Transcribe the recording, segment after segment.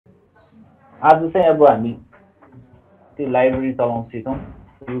आज चाहिँ अब हामी त्यो लाइब्रेरी चलाउँछौँ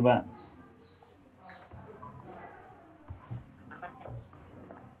सुरुमा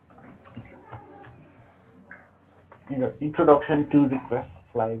introduction to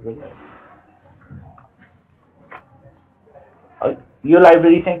request library यो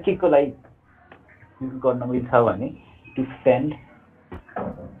लाइब्रेरी चाहिँ के को लागि युज गर्न मिल्छ भने टु सेन्ड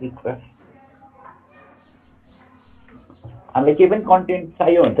रिक्वेस्ट हामीलाई के पनि कन्टेन्ट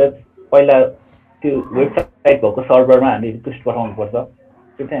चाहियो भने त पहिला त्यो वेबसाइट भएको सर्भरमा हामीले रिक्वेस्ट पठाउनु पर्छ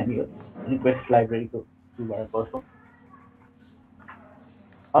त्यो चाहिँ हामी रिक्वेस्ट लाइब्रेरीको थ्रुबाट गर्छौँ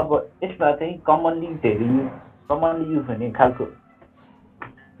अब यसमा चाहिँ कमनली युज हुने खालको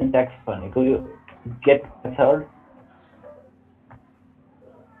सिन्ट्याक्स भनेको यो गेट मेथड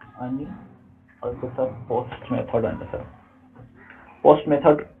अनि अर्को छ पोस्ट मेथड भन्ने छ पोस्ट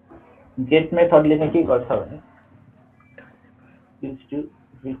मेथड गेट मेथडले चाहिँ के गर्छ भने use to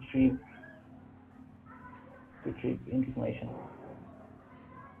retrieve information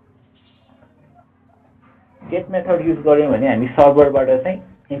get method use गर्यौं भने हामी सर्भरबाट चाहिँ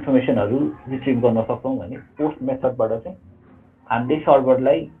इन्फर्मेसनहरु रिट्रिभ गर्न सक्छौं भने पोस्ट मेथडबाट चाहिँ हामीले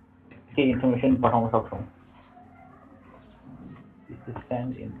सर्भरलाई के इन्फर्मेसन पठाउन सक्छौं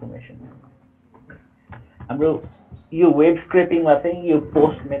send information हाम्रो यो वेब स्क्रेपिङमा चाहिँ यो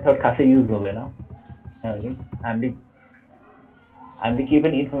पोस्ट मेथड खासै युज हुँदैन हामीले के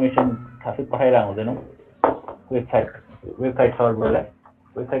पनि इन्फर्मेसन खासै पठाइरहेको हुँदैनौँ वेबसाइट सर्भरलाई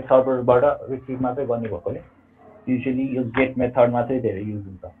वेबसाइट सर्भरबाट रिट्रिभ मात्रै गर्ने भएकोले युजुअली यो गेट मेथडमा चाहिँ धेरै युज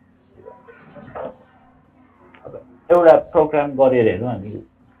हुन्छ अब एउटा प्रोग्राम गरेर हेरौँ हामी यो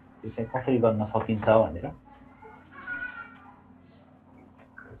चाहिँ कसरी गर्न सकिन्छ भनेर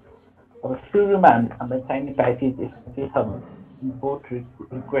अब सुरुमा हामीलाई चाहिने प्याकेज के छ भने इम्पोर्ट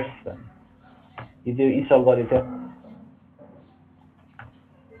रिक्वेस्ट भन्ने यो इन्स्टल गरेको छ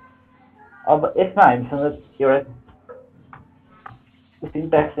अब यसमा हामीसँग एउटा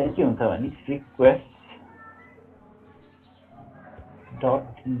सिन्ट्याक्स चाहिँ के हुन्छ भने रिक्वेस्ट डट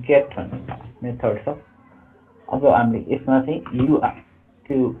गेट भन्ने मेथड छ अब हामीले यसमा चाहिँ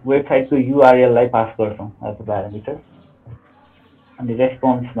त्यो वेबसाइटको युआरएल लाई पास गर्छौं एज अ प्यारामिटर अनि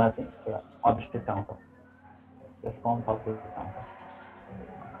रेस्पोन्समा चाहिँ एउटा अब्जेक्ट आउँछ रेस्पोन्स अब्जेक्ट आउँछ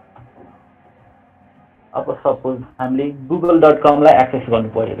अब सपोज हामीले google.com लाई एक्सेस गर्नु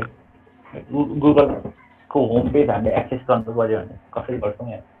पर्यो गुगल को होम पेज हामीले एक्सेस गर्नु पर्यो भने कसरी गर्छौं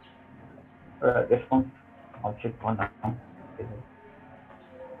यहाँ response object बनाउँछौं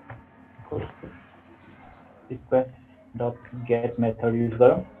request dot get method use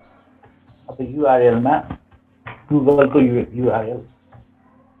गरौँ अब युआरएल मा गुगल को युआरएल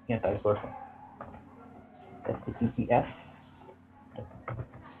यहाँ टाइप गर्छौं https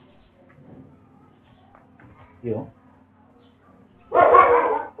यो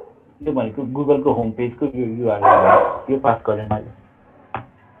भनेको गुगल को होम पेज को युआरएल यो पास गरेँ मैले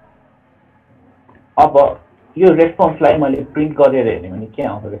अब यो रेस्पोन्सलाई मैले प्रिन्ट गरेर हेर्ने भने के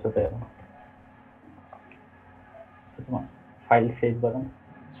आउँछ रहेछ त हेरौँ फाइल सेभ गरौँ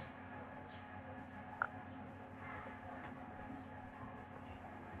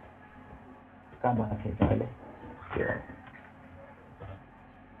कहाँ बनाएको थिएँ मैले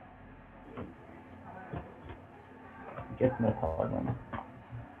गेट मेथड भन्नु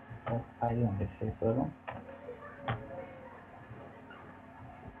फाइल हामीले सेभ गरौँ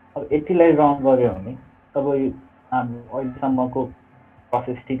अब यतिलाई रन गर्यो भने अब यो हाम्रो अहिलेसम्मको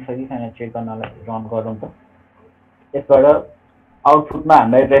प्रोसेस ठिक छ कि छैन चेक गर्नलाई रन गरौँ त यसबाट आउटपुटमा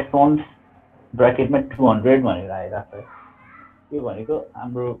हामीलाई रेस्पोन्स ब्र्याकेटमा 200 भनेर आइरहेको छ यो भनेको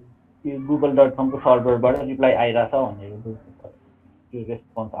हाम्रो यो google.com को सर्भरबाट रिप्लाई आइरहेछ भनेर यो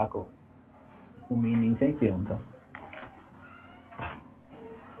रेस्पोन्स आको मिनिङ चाहिँ के हुन्छ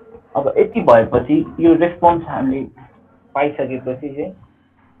अब यति भएपछि यो रेस्पोन्स हामीले पाइसकेपछि चाहिँ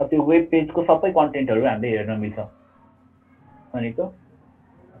त्यो वेब पेजको सबै कन्टेन्टहरु हामीले हेर्न मिल्छ भनेको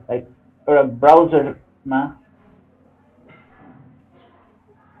लाइक एउटा ब्राउजरमा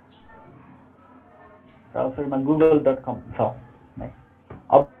google.com छ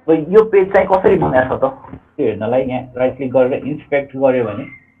अब यो पेज चाहिँ कसरी बनाएको छ त त्यो हेर्नलाई यहाँ राइट क्लिक गरेर इन्स्पेक्ट गर्यो भने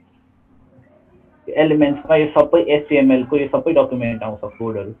एलिमेन्ट्समा यो सबै HTML को यो सबै डकुमेन्ट आउँछ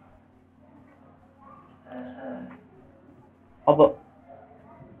कोडहरु अब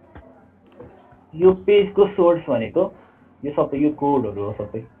यो पेजको सोर्स भनेको यो सबै यो कोडहरु हो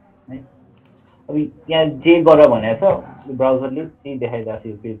सबै है अब यहाँ जे गर भनेको छ यो ब्राउजरले के देखाइरहेछ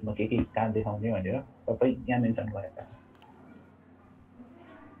यो पेजमा के काम देखाउने भनेर सबै यहाँ मेन्सन गरेको छ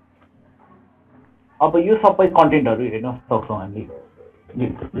अब यो सबै कन्टेन्टहरु हेर्न सक्छौं हामीले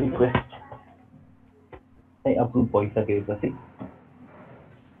रिक्वेस्ट चाहिँ अप्रुभ भइसकेपछि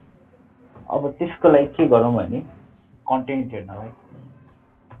अब त्यसको लागि के गरौँ भने कन्टेन्ट हेर्नलाई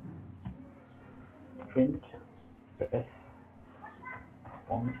प्रिन्ट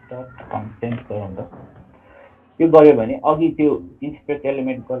content गरौँ त त्यो गर्यो भने अघि त्यो इन्सपेक्ट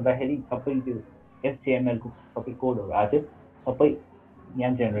एलिमेन्ट गर्दाखेरि सबै त्यो HTML को सबै कोडहरु आथ्यो सबै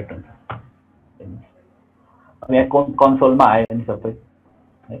यहाँ जेनेरेट हुन्छ अब यहाँ कन्सोलमा आयो नि सबै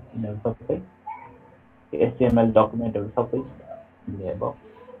है यिनीहरु सबै HTML डकुमेन्टहरु सबै अब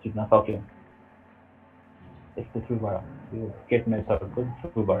चिन्न सक्यो यसको थ्रुबाट यो गेट मेथडको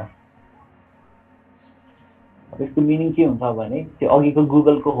थ्रुबाट यसको मिनिङ के हुन्छ भने त्यो अघिको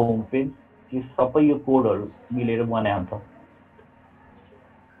गुगलको होम पेज यो सबै यो कोडहरु मिलेर बनाएको हुन्छ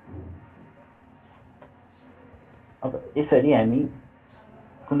अब यसरी हामी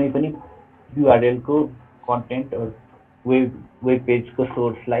कुनै पनि URL को कन्टेन्ट र वेब पेजको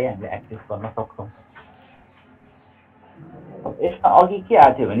सोर्सलाई हामीले एक्सेस गर्न सक्छौं अब यसमा अघि के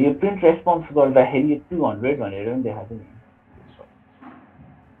आथ्यो भने यो प्रिन्ट रेस्पोन्स गर्दाखेरि 200 भनेर पनि देखाएको थियो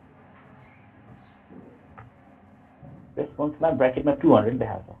रेस्पोन्समा ब्र्याकेटमा 200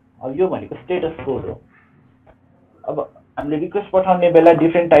 देखाएको छ अब यो भनेको स्टेटस कोड हो अब हामीले रिक्वेस्ट पठाउने बेला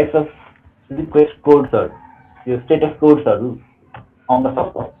डिफरेन्ट टाइप्स अफ रिक्वेस्ट कोड्सहरु यो स्टेटस कोड्सहरु आउन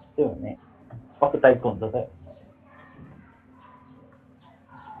सक्छ त्यो भने कस्तो टाइपको हुन्छ त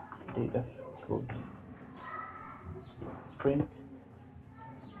status code print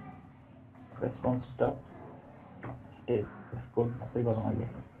response dot status code मात्रै गरौँ अहिले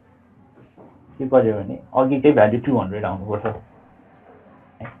के गर्यो भने अघिकै भ्यालु 200 आउनुपर्छ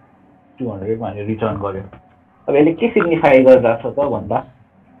 200 भनेर रिटर्न गर्यो अब यसले के सिग्निफाई गरिरहेछ त भन्दा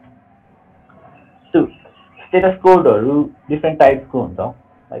त्यो स्टेटस कोडहरु डिफरेन्ट टाइप्सको हुन्छ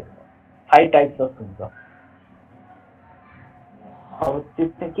लाइक 5 टाइप्स अफ हुन्छ अब त्यो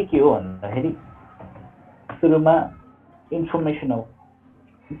चाहिँ के हो भन्दाखेरि सुरुमा इन्फर्मेसनल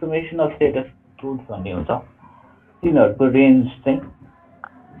स्टेटस कोड्स भन्ने हुन्छ तिनीहरुको रेन्ज चाहिँ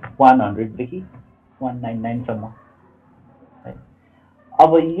 100 देखि 199 सम्म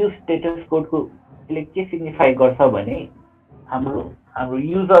अब यो स्टेटस कोडको यसले के सिग्निफाई गर्छ भने हाम्रो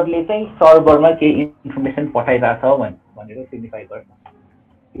युजरले चाहिँ सर्भरमा के इन्फर्मेसन पठाइराछ भनेर सिग्निफाई गर्छ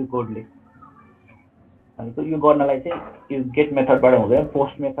यो कोडले भनेको यो गर्नलाई चाहिँ यो गेट मेथडबाट हुँदैन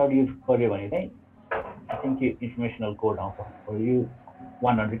पोस्ट मेथड युज गर्यो भने चाहिँ आई थिंक यो इन्फर्मेसनल कोड आउँछ यो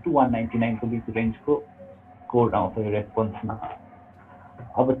 100 टु 199 को बीच रेन्जको कोड आउँछ यो रेस्पोन्समा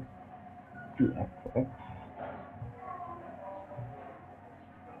अब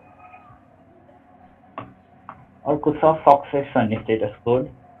अर्को छ सक्सेस भन्ने स्टेटस कोड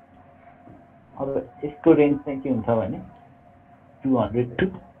अब यसको रेन्ज चाहिँ के हुन्छ भने 200 टु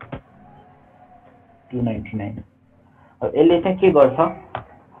 299 अब यसले चाहिँ के गर्छ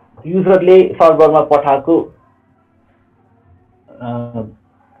युजरले सर्भरमा पठाएको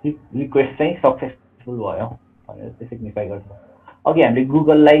रिक्वेस्ट चाहिँ सक्सेसफुल भयो भनेर चाहिँ सिग्निफाई गर्छ अघि हामीले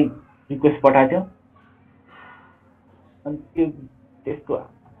गुगललाई रिक्वेस्ट पठाएको थियौं अनि त्यो त्यसको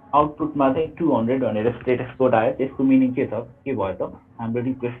आउटपुटमा चाहिँ 200 भनेर स्टेटस कोड आयो त्यसको मिनिङ के छ के भयो त हाम्रो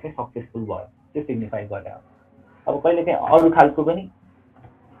रिक्वेस्ट चाहिँ सक्सेसफुल भयो त्यो सिग्निफाई गर्यो अब कहिले चाहिँ अरु खालको पनि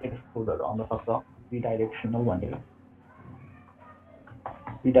स्टेटस कोडहरु आउन सक्छ रिडाइरेक्सनल भनेर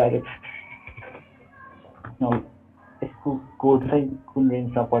रिडाइरेक्सनल यसको कोड चाहिँ कुन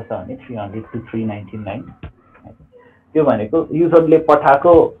रेन्जमा पर्छ भने 300 टु 399 त्यो भनेको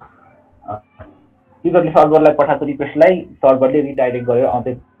युजरले सर्भरलाई पठाएको रिक्वेस्टलाई सर्भरले रिडाइरेक्ट गरेर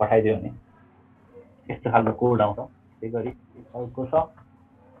अझै पठाइदियो भने यस्तो खालको कोड आउँछ त्यसैगरी अर्को छ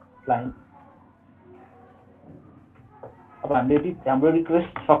क्लाइन्ट अब हाम्रो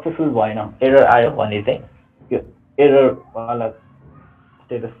रिक्वेस्ट सक्सेसफुल भएन एरर आयो भने चाहिँ त्यो एरर वाला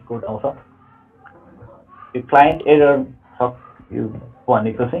स्टेटस कोड आउँछ यो क्लाइन्ट एरर यो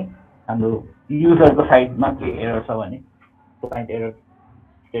भनेको चाहिँ हाम्रो युजरको साइडमा के एरर छ भने क्लाइन्ट एरर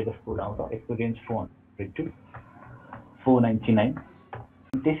स्टेटस कोड आउँछ यसको रेन्ज 400 टु 499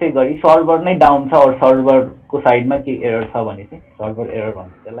 त्यसैगरी सर्भर नै डाउन छ अर सर्भरको साइडमा के एरर छ भने चाहिँ सर्भर एरर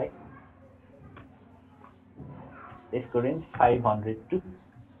भन्छ त्यसलाई यसको रेन्ज 500 टु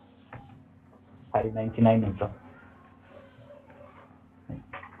 599 हुन्छ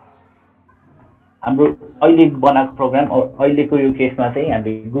हाम्रो अहिले बनाएको प्रोग्राम अहिलेको यो केसमा चाहिँ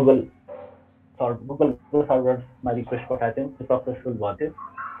हामीले गुगलको सर्भरमा रिक्वेस्ट पठाएको थियौं त्यो सक्सेसफुल भयो थियो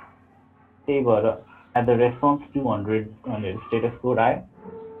त्यही भएर एट द रेस्पोन्स 200 भनेर स्टेटस कोड आयो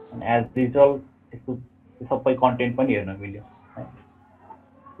अनि एज रिजल्ट यसको सबै कन्टेन्ट पनि हेर्न मिल्यो है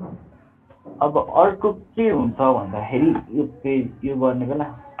अब अर्को के हुन्छ भन्दाखेरि यो पेज यो गर्ने बेला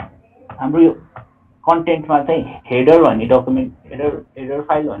हाम्रो यो कन्टेन्टमा चाहिँ हेडर भन्ने डकुमेन्ट हेडर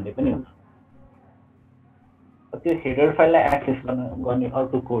फाइल भन्ने पनि हुन्छ त्यो हेडर फाइललाई एक्सेस गर्ने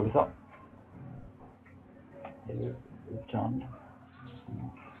अर्को कोड छ return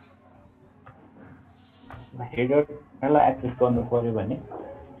header लाई एक्सेस गर्नु पर्यो भने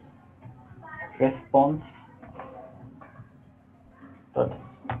response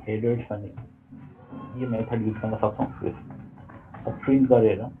headers भन्ने यो मेथड युज गर्न सक्छौं प्रिन्ट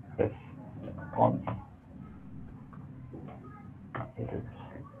गरेर response headers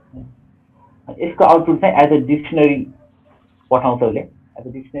यसको आउटपुट चाहिँ एज अ डिक्सनरी पठाउँछ उसले एज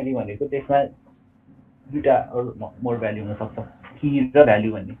अ डिक्सनरी भनेको त्यसमा दुईटा मोर भ्यालु हुन सक्छ की र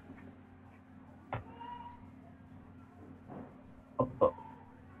भ्यालु भन्ने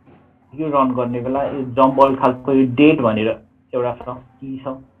यो रन गर्ने बेला यो जम्बल खालको यो डेट भनेर एउटा छ की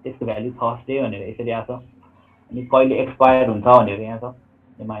छ त्यसको भ्यालु थर्सडे भनेर यसरी आछ अनि कहिले एक्सपायर हुन्छ भनेर यहाँ छ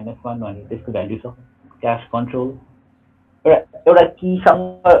 -1 भनेर त्यसको भ्यालु छ क्याश कन्ट्रोल एउटा की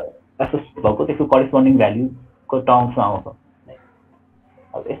सँग एसोसिएट भएको त्यसको करेस्पोन्डिङ भ्यालु को टर्म्समा आउँछ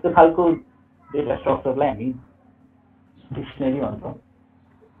अब यस्तो खालको डेटा स्ट्रक्चरलाई हामी डिक्सनरी भन्छौँ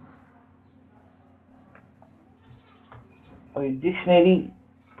अब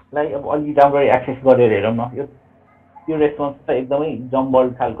डिक्सनरीलाई अब अलि राम्ररी एक्सेस गरेर हेरौँ न यो रेस्पोन्स त एकदमै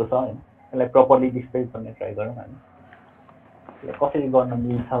जम्बल खालको छ हैन यसलाई प्रपरली डिस्प्ले गर्ने ट्राई गरौँ हामी यसलाई कसरी गर्न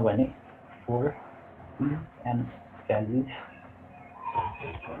मिल्छ भने for and values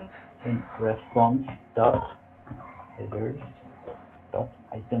in response dot headers dot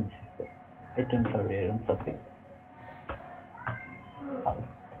items items हेरौँ सबै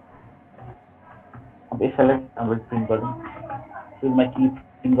अब यसलाई हाम्रो प्रिन्ट गरौँ सुरुमा की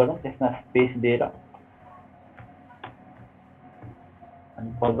प्रिन्ट गरौँ त्यसमा स्पेस दिएर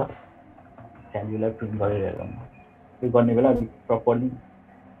अनि पल्ल भ्यालुलाई प्रिन्ट गरेर हेरौँ यो गर्ने बेला प्रपरली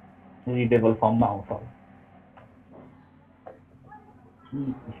रिडेबल फर्ममा आउँछ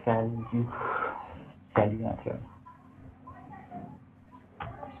भ्यालु मात्र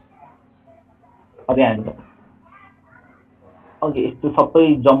अब हामी अघि यस्तो सबै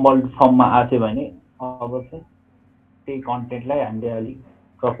जम्बल फर्ममा आथ्यो भने अब चाहिँ त्यही कन्टेन्टलाई हामीले अलि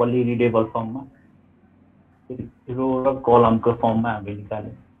प्रपरली रिडेबल फर्ममा रो र कलमको फर्ममा हामीले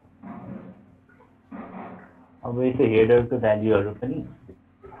निकाल्यौँ अब यसो हेडरको भ्यालुहरू पनि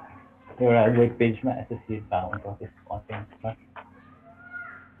एउटा वेब पेजमा एसोसिएट भएको हुन्छ त्यसको कन्टेन्टमा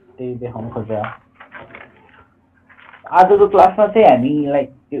त्यही देखाउन खोजेको आजको क्लासमा चाहिँ हामीलाई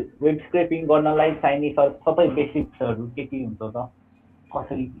त्यो वेब स्क्रेपिङ गर्नलाई चाहिने सबै बेसिक्सहरू के हुन्छ त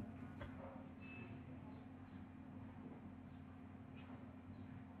कसरी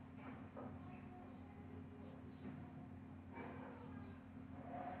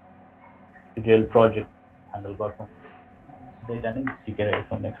रियल प्रोजेक्ट ह्यान्डल गर्छौँ दुईटा नै सिकेर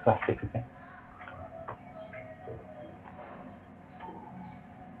हेर्छौँ नेक्स्ट क्लासदेखि चाहिँ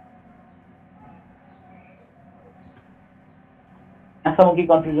यहाँसम्म के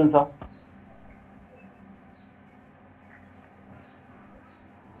कन्फ्युजन छ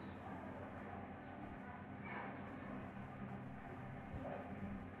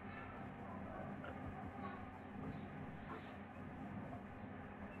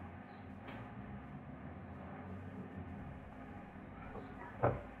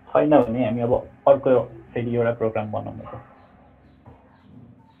छैन भने हामी अब अर्को फेरि एउटा प्रोग्राम बनाउनु छ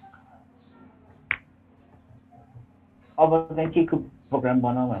अब चाहिँ के को प्रोग्राम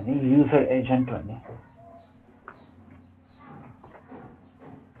बनाऊ भने युजर एजेन्ट भन्ने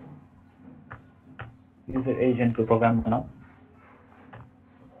युजर एजेन्टको प्रोग्राम बनाऊ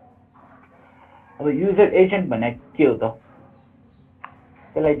अब युजर एजेन्ट भने के हो त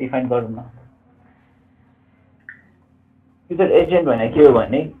त्यसलाई डिफाइन गरौँ न user agent भने के हो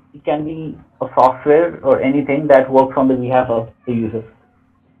भने it can be a software or anything that works on the behalf of the user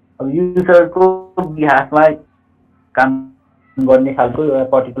अब युजर को बिहाफमा काम गर्ने खालको एउटा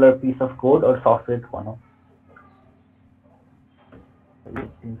particular piece of code or software भनौँ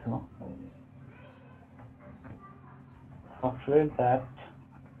software that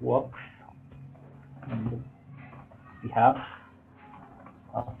works on the behalf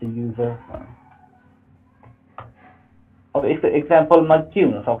of the user अब यसको एक्जाम्पलमा के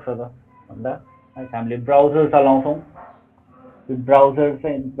हुन सक्छ त भन्दा हामीले ब्राउजर चलाउँछौँ त्यो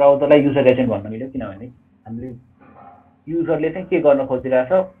ब्राउजरलाई युजर एजेन्ट भन्न मिल्यो किनभने हामीले युजरले चाहिँ के गर्न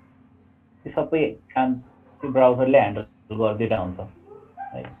खोजिरहेछ त्यो सबै काम त्यो ब्राउजरले ह्यान्डल गरिदिरहेको हुन्छ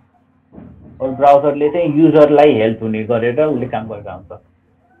है और ब्राउजरले चाहिँ युजरलाई हेल्प हुने गरेर उसले काम गरिरहेको हुन्छ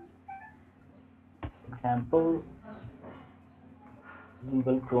एक्जाम्पल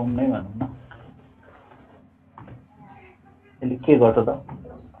गुगल क्रोम नै भनौँ न यसले के गर्छ त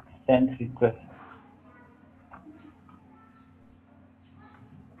सेन्ड रिक्वेस्ट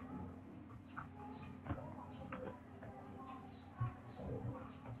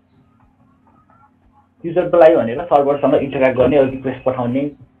युजरको लागि भनेर सर्भरसँग इन्टरेक्ट गर्ने रिक्वेस्ट पठाउने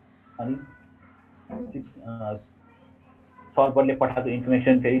अनि सर्भरले पठाएको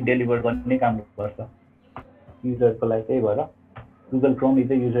इन्फर्मेसन फेरि डेलिभर गर्ने काम गर्छ युजरको लागि। त्यही भएर Google Chrome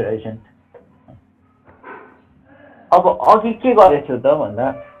is a user agent. अब अघि के गरेको थियो त भन्दा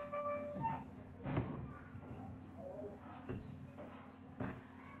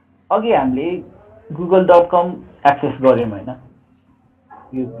अघि हामीले google.com एक्सेस गऱ्यौँ होइन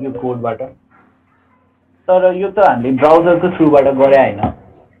यो कोडबाट, तर यो त हामीले ब्राउजरको थ्रुबाट गरे होइन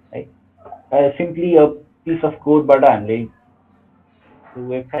है, सिम्पली यो पिस अफ कोडबाट हामीले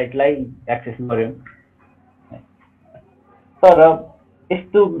वेबसाइटलाई एक्सेस गऱ्यौँ। तर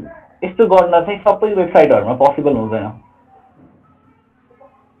यस्तो यस्तो गर्न चाहिँ सबै वेबसाइटहरूमा पोसिबल हुँदैन।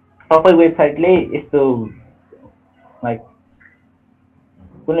 सबै वेबसाइटले यस्तो लाइक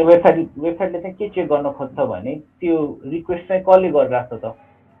कुनै वेबसाइटले चाहिँ के चेक गर्न खोज्छ भने त्यो रिक्वेस्ट चाहिँ कसले गरिरहेको छ त,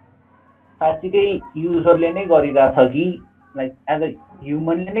 साँच्चीकै युजरले नै गरिरहेछ कि लाइक एज अ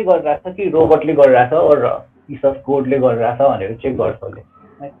ह्युमनले नै गरिरहेछ कि रोबोटले गरिरहेछ और पिस अफ कोडले गरिरहेछ भनेर चेक गर्छ उसले।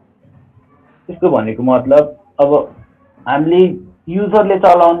 त्यसको भनेको मतलब अब हामीले युजरले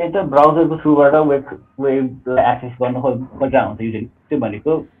चलाउने त ब्राउजरको थ्रुबाट वेबलाई एक्सेस गर्न खोजिरहेको हुन्छ युजरले, त्यो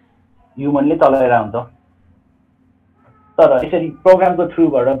भनेको ह्युमनले चलाएर हुन्छ। तर यसरी प्रोग्रामको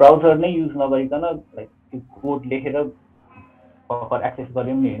थ्रुबाट ब्राउजर नै युज नगरिकन लाइक त्यो कोड लेखेर भर्खर एक्सेस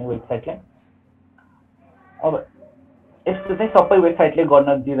गऱ्यौँ नि होइन वेबसाइटलाई। अब यस्तो चाहिँ सबै वेबसाइटले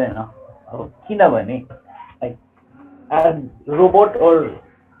गर्न दिँदैन, अब किनभने लाइक एज रोबोट और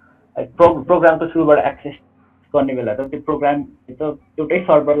लाइक प्रोग्रामको थ्रुबाट एक्सेस गर्ने बेला त त्यो प्रोग्राम त एउटै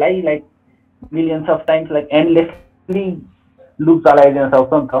सर्भरलाई like millions of times like endlessly loop चलाइदिन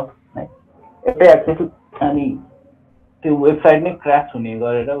सक्छ नि त है, एउटै एक्सेस अनि त्यो वेबसाइट नै क्रास हुने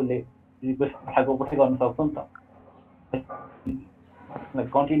गरेर उसले रिक्वेस्ट पठाएको पनि गर्न सक्छ नि त, लाइक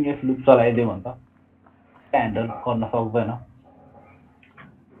कन्टिन्युस लुप चलाइदियो भने त ह्यान्डल गर्न सक्दैन।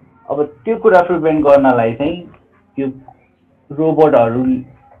 अब त्यो कुरा प्रिभेन्ट गर्नलाई चाहिँ त्यो रोबोटहरू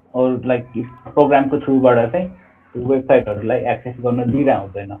लाइक प्रोग्रामको थ्रुबाट चाहिँ वेबसाइटहरूलाई एक्सेस गर्न दिइरहेको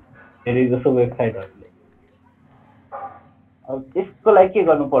हुँदैन धेरै जसो वेबसाइटहरूले। अब त्यसको लागि के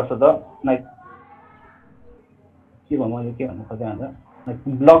गर्नुपर्छ त, लाइक के भन्नु मैले के भन्नु खोजेँ भन्दा लाइक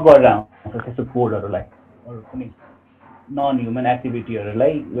ब्लक गरेर आउँछ त्यस्तो कोडहरूलाई, कुनै नन ह्युमन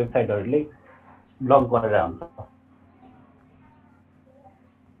एक्टिभिटीहरूलाई वेबसाइटहरूले ब्लक गरेर आउँछ।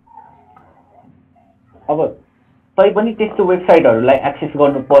 अब तैपनि त्यस्तो वेबसाइटहरूलाई एक्सेस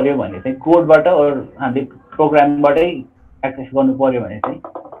गर्नु पर्यो भने चाहिँ कोडबाट हामीले प्रोग्रामबाटै एक्सेस गर्नु पर्यो भने चाहिँ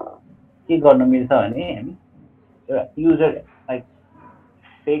के गर्न मिल्छ भने हामी एउटा user like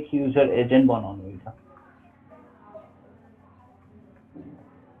fake user agent बनाउनु मिल्छ।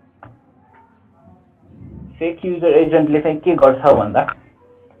 फेक युजर एजेन्टले चाहिँ के गर्छ भन्दा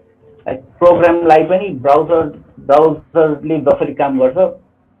लाइक प्रोग्रामलाई पनि ब्राउजरले जसरी काम गर्छ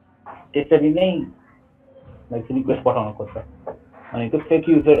त्यसरी नै लाइक रिक्वेस्ट पठाउन खोज्छ। भनेको fake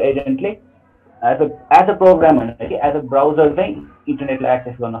user एजेन्टले as a programme भनेर कि एज अ ब्राउजर चाहिँ इन्टरनेटलाई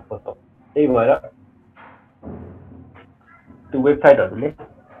एक्सेस गर्न खोज्छ। त्यही भएर त्यो वेबसाइटहरूले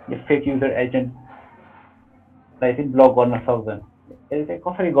यो फेक युजर एजेन्टलाई चाहिँ ब्लक गर्न सक्दैन। यसले चाहिँ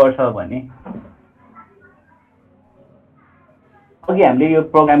कसरी गर्छ भने अघि हामीले यो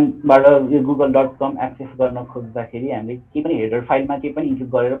प्रोग्रामबाट यो google.com एक्सेस गर्न खोज्दाखेरि हामीले केही पनि हेडर फाइलमा केही पनि इन्क्लुड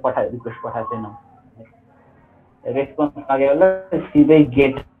गरेर रिक्वेस्ट पठाएको छैनौँ। रेस्पोन्स मागेर सिधै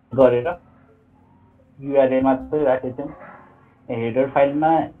गेट गरेर युआरएल मात्रै राखेको थियौँ। हेडर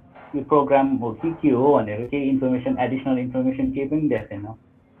फाइलमा यो प्रोग्राम हो कि के हो भनेर केही इन्फर्मेसन एडिसनल इन्फर्मेसन केही पनि दिएको छैन।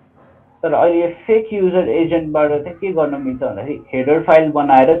 तर अहिले फेक युजर एजेन्टबाट चाहिँ के गर्न मिल्छ भन्दाखेरि हेडर फाइल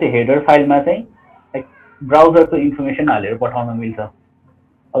बनाएर त्यो हेडर फाइलमा चाहिँ ब्राउजरको इन्फर्मेसन हालेर पठाउन मिल्छ।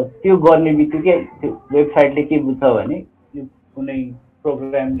 अब त्यो गर्ने बित्तिकै त्यो वेबसाइटले के बुझ्छ भने यो कुनै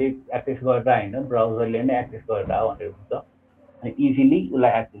प्रोग्रामले एक्सेस गर्दा होइन ब्राउजरले नै एक्सेस गर्दा भनेर बुझ्छ अनि इजिली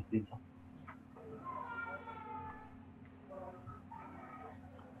उसलाई एक्सेस दिन्छ।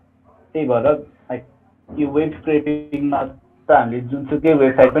 त्यही भएर लाइक यो वेब स्क्रेपिङमा त हामीले जुनसुकै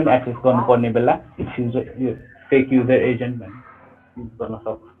वेबसाइट पनि एक्सेस गर्नुपर्ने बेला यो फेक युजर एजेन्ट भन्ने युज गर्न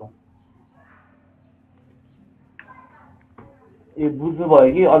सक्छौँ। यो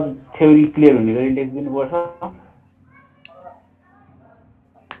बुझ्नुभयो कि अझ थ्योरी क्लियर हुने गरी लेखिदिनुपर्छ?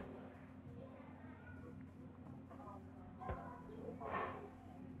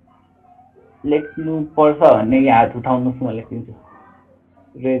 लेख्नु पर्छ भन्ने यहाँ हात उठाउनुहोस् म लेखिदिन्छु,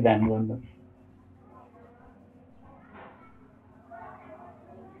 रेज ह्यान्ड गर्नुहोस्।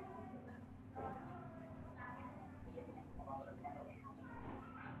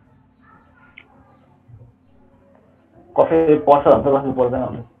 कसैले पर्छ भन्छ कसैले पर्दैन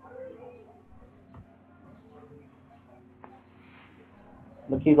भन्छ।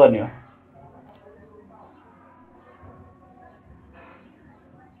 ल के गर्ने हो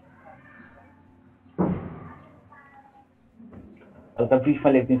हल्का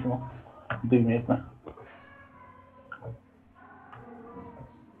ब्रिफमा लेखिदिन्छु म 2 मिनेटमा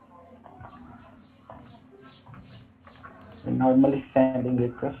normally sending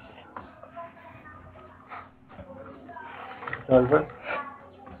request server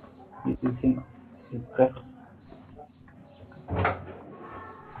using request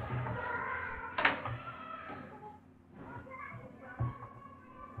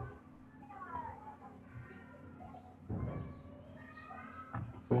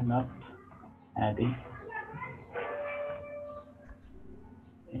we're not adding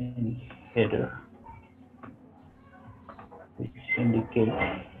any header which indicates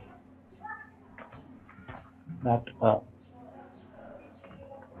that a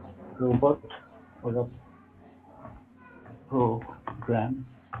robot or a program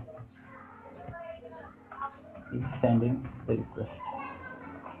is sending the request.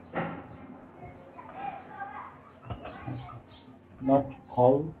 Not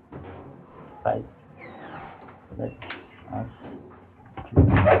all sites let us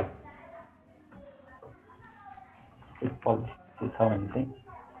it policies how anything.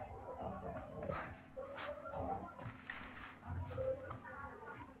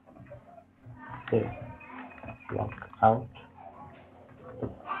 Say lock out the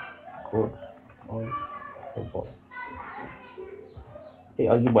code or the bot. Hey,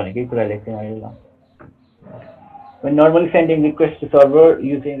 अघि भनेकै कुरा लेख्थेँ मैले ल When normally sending requests to server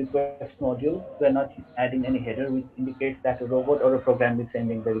using request module, we are not adding any header which indicates that a robot or a program is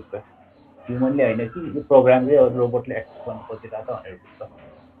sending the request. Humanly, I know the program or robot let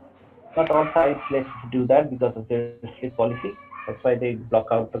Not all sites let you do that because of their strict policy. That's why they block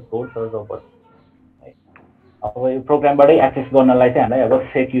out the code for robots. Right? अब यो प्रोग्रामबाटै access गर्नलाई चाहिँ हामीलाई अब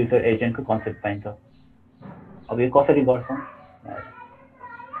set user एजेन्टको concept पाइन्छ अब यो कसरी गर्छौँ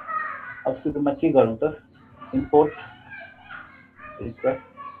अब सुरुमा के गरौँ त इम्पोर्ट रिक्वेस्ट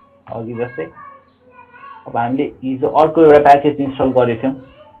अघि जस्तै अब हामीले हिजो अर्को एउटा प्याकेज इन्स्टल गरेको थियौँ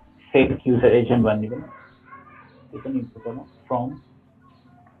सेट युजर एजेन्ट भन्ने पनि त्यो पनि इम्पोर्ट गर्नु from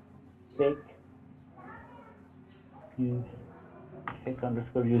set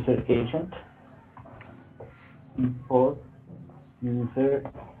underscore user agent import user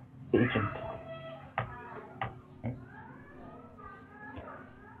agent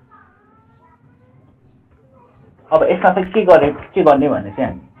अब यसमा चाहिँ के गर्ने भने चाहिँ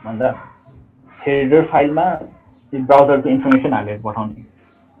हामी भन्दा हेडर फाइलमा ब्राउजरको इन्फर्मेसन हालेर पठाउने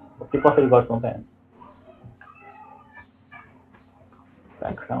त्यो कसरी गर्छौँ त हामी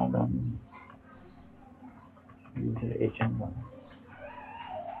background on user agent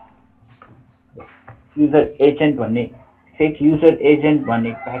भन्ने सेट युजर एजेन्ट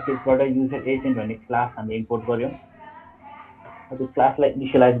भन्ने प्याकेजबाट युजर एजेन्ट भन्ने क्लास हामीले इम्पोर्ट गर्यौँ त्यो क्लासलाई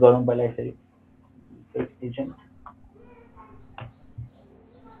इनिसियलाइज गरौँ पहिला यसरी एजेन्ट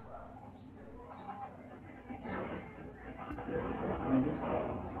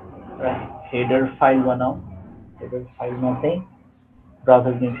हेडर फाइल बनाऊ हेडर फाइलमा चाहिँ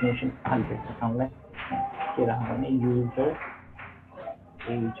ब्राउजरको इन्फर्मेसन हाल्छ हामीलाई के राख्नु भने युजर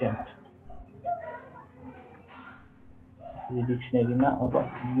एजेन्ट डिक्सनरीमा अब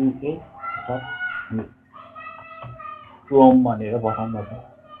युए डट क्रोम भनेर पठाउनु पर्छ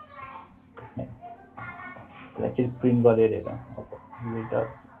त्यसलाई चाहिँ प्रिन्ट गरेर हेरौँ युए डट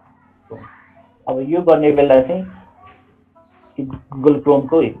क्रोम अब यो गर्ने बेला चाहिँ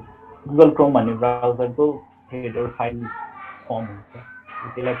गुगल क्रोम भन्ने ब्राउजरको हेडर फाइल फर्म हुन्छ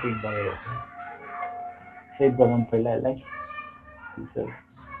त्यसलाई प्रिन्ट गरेर सेभ गरौँ पहिला यसलाई युजर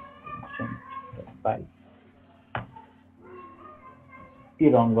फाइल के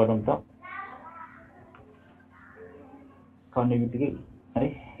रन गरौँ त गर्ने बित्तिकै है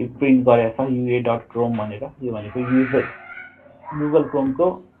यो प्रिन्ट गरेको छ युए डट क्रोम भनेर यो भनेको युजर गुगल क्रोमको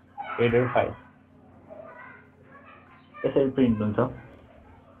हेडर फाइल यसरी प्रिन्ट हुन्छ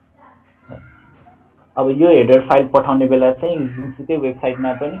अब यो हेडर फाइल पठाउने बेला चाहिँ जुनसुकै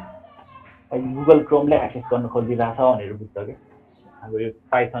वेबसाइटमा पनि गुगल क्रोमले एक्सेस गर्न खोजिरहेछ भनेर बुझ्छ कि अब यो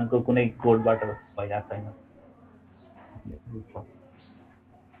पाइथनको कुनै कोडबाट भइरहेको छैन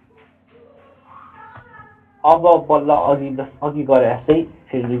अब बल्ल अघि गरे जस्तै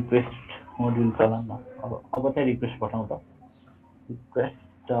फेरि रिक्वेस्ट मोड्युल चलाउन अब चाहिँ रिक्वेस्ट पठाउँ त रिक्वेस्ट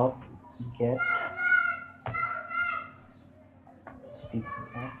डट गेट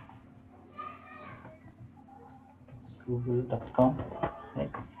google.com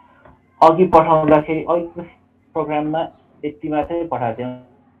अघि पठाउँदाखेरि अघिको प्रोग्राममा यतिमा चाहिँ पठाएको थियौँ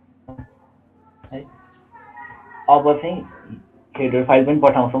है अब चाहिँ हेडर फाइल पनि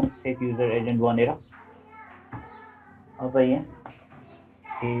पठाउँछौँ एक युजर एजेन्ट बनेर। अब यहाँ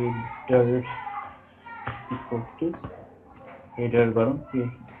हेडर इक्वल टु हेडर गरौँ,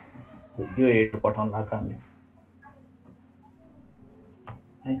 यो हेडर पठाउनु लाग्छ हामीले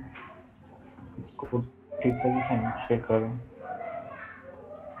है। कोड ठिक छ कि छैन चेक गरौँ।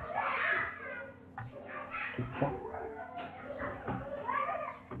 ठिक छ।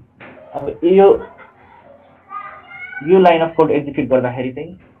 अब यो लाइन अफ कोड एक्जिक्युट गर्दाखेरि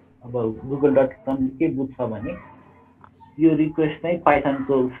चाहिँ अब google.com के बुझ्छ भने यो रिक्वेस्ट नै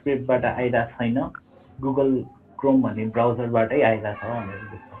पाइथनको स्क्रिप्टबाट आइरहेको छैन, गुगल क्रोम भन्ने ब्राउजरबाटै आइरहेको छ भनेर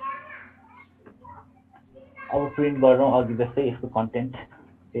बुझ्छ। अब प्रिन्ट गरौँ अघि जस्तै यसको कन्टेन्ट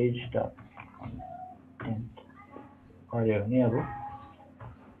पेज डट कन्टेन्ट गऱ्यो भने अब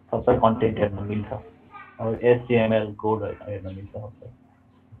सबै कन्टेन्ट हेर्न मिल्छ। अब HTML कोड हेर्न मिल्छ सबै।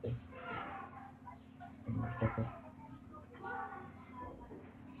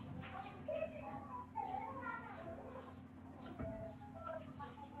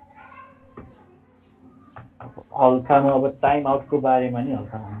 हल्का म अब टाइम आउटको बारेमा नि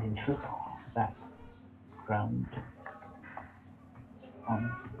हल्का भनिदिन्छु। Background on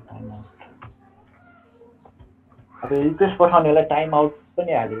time out. अब रिक्वेस्ट पठाउनेलाई टाइम आउट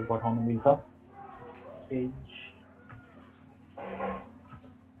पनि हालेर पठाउनु मिल्छ। पेज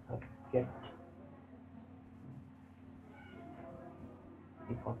गेट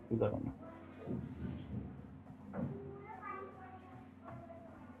कपी गरौँ न।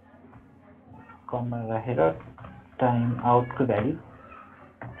 कममा राखेर टाइम आउटको भ्याल्यु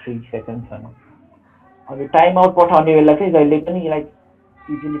 3 सेकेन्ड छ। अब टाइम आउट पठाउने बेला चाहिँ जहिले पनि लाइक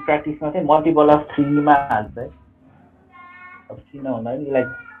युजुअली प्र्याक्टिसमा चाहिँ मल्टिपल अफ 3 मा हाल्छ है। अब किन भन्दा नि लाइक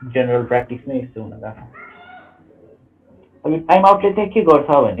जेनरल प्र्याक्टिस नै यस्तो हुन गएको। अब टाइम आउटले चाहिँ के गर्छ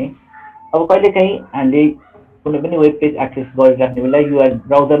भने अब कहिलेकाहीँ हामीले कुनै पनि वेब पेज एक्सेस गरिराख्ने बेला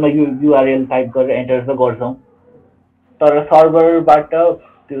ब्राउजरमा युआरएल टाइप गरेर एन्टर त गर्छौँ, तर सर्भरबाट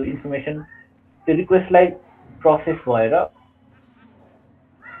त्यो इन्फर्मेसन त्यो रिक्वेस्टलाई प्रोसेस भएर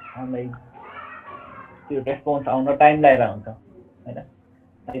त्यो रेस्पोन्स आउन टाइम लागेर हुन्छ हैन।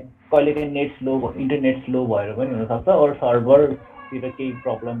 कहिलेकाहीँ नेट स्लो इन्टरनेट स्लो भएर पनि हुनसक्छ, अरू सर्भरतिर केही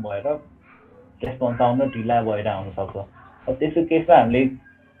प्रब्लम भएर रेस्पोन्स आउन ढिला भएर आउनसक्छ। अब त्यसको केसमा हामीले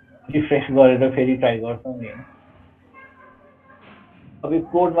रिफ्रेस गरेर फेरि ट्राई गर्छौँ नि हैन। अब यो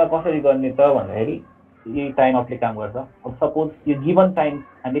कोडमा कसरी गर्ने त भन्दाखेरि यही टाइम आउटले काम गर्छ। अब सपोज यो गिभन टाइम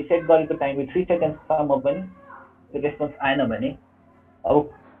हामीले सेट गरेको टाइम 3 सेकेन्डसम्म पनि त्यो रेस्पोन्स आएन भने अब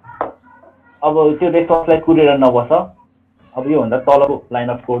त्यो रेस्पोन्सलाई कुरेर नबस्छ। अब योभन्दा तलको लाइन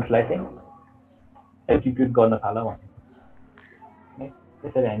अफ कोड्सलाई चाहिँ एक्जिक्युट गर्न थाल भने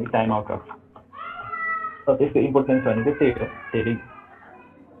त्यसरी हामी टाइम आउट गर्छौँ। तर त्यसको इम्पोर्टेन्स भनेको त्यही हो। फेरि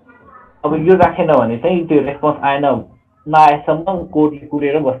अब यो राखेन भने चाहिँ त्यो रेस्पोन्स आएन नआएसम्म कोडले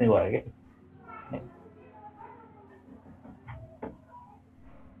कुरेर बस्ने भयो क्या।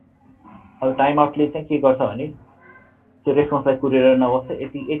 अब टाइम आउटले चाहिँ के गर्छ भने त्यो रेस्पोन्सलाई कुरेर नबस्छ।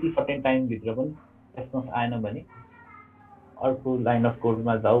 यति सर्टेन टाइमभित्र पनि रेस्पोन्स आएन भने अर्को लाइन अफ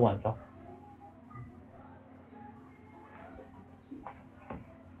कोडमा जाऊ भन्छ।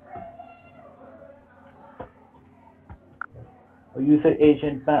 युजर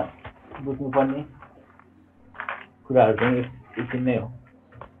एजेन्टमा बुझ्नुपर्ने कुराहरू पनि यति नै हो।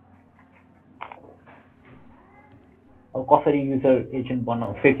 अब कसरी युजर एजेन्ट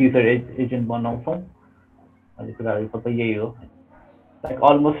बनाउँ, फेक युजर एजेन्ट बनाउँछौँ भन्ने कुराहरू सबै यही हो। लाइक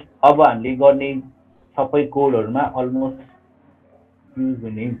अलमोस्ट अब हामीले गर्ने सबै कोडहरूमा अलमोस्ट युज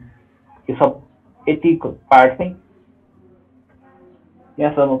हुने यो सब यति पार्ट चाहिँ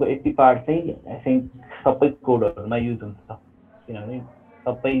यहाँसम्मको यति पार्ट चाहिँ सबै कोडहरूमा युज हुन्छ, किनभने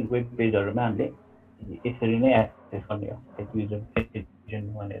सबै वेब पेजहरूमा हामीले यसरी नै एक्सेस गर्ने हो फेक युजर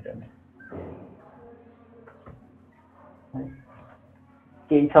एजेन्ट भनेर नै।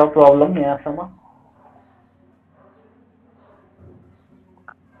 केही छ प्रब्लम यहाँसम्म?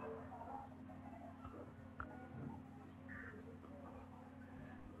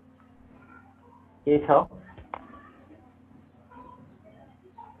 के छ?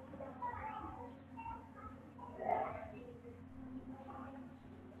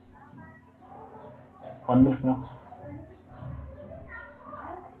 भन्नुहोस् न।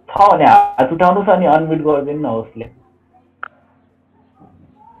 छ भने हात उठाउनुहोस् अनि अनम्युट गरिदिनु न उसले।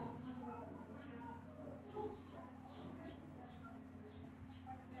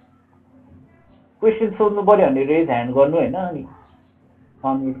 क्वेसन सोध्नु पर्यो भने रेज ह्यान्ड गर्नु होइन, अनि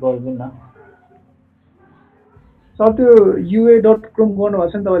अनम्युट गरिदिनु न। सर त्यो ua.chrome गर्नुभएको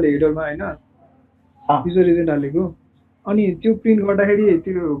छ नि तपाईँले हेडरमा होइन, युजर एजेन्ट हालेको, अनि त्यो प्रिन्ट गर्दाखेरि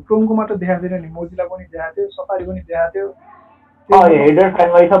त्यो क्रोमको मात्र देखाएको थिएन नि, मोजिला पनि देखाएको थियो, सफारी पनि देखाएको थियो, हेडर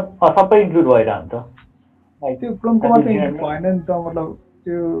फाइलमा सबै इन्क्लुड भइरहन्छ त्यो क्रोमको मात्र इन्क्लुड भएन नि त मतलब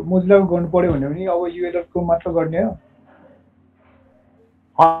त्यो मोजिलाको गर्नु पर्यो भने पनि अब ui.com मात्र गर्ने हो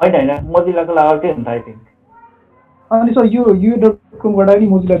होइन मोजिलाको लागि अर्कै हुन्छ आई थिङ्क अनि सर यो ui.com गर्दा पनि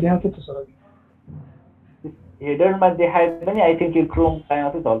मोजिला देखाउँछ त सर हेडरमा देखाए पनि आई थिङ्क यो क्रोम चाहिँ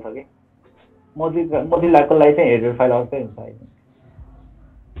मात्रै चल्छ कि मोजिलाको लागि चाहिँ हेडर फाइल अर्कै हुन्छ आई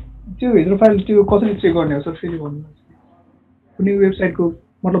थिङ्क त्यो हेडर फाइल त्यो कसरी चेक गर्ने हो सर फेरि भन्नु कुनै वेबसाइटको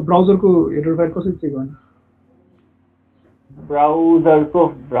मतलब ब्राउजरको हेडर फाइल कसरी चेक गर्ने ब्राउजर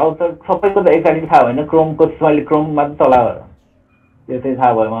सबैको त एकचोटि थाहा भएन क्रोमको मैले क्रोम मात्र चलाएर त्यो चाहिँ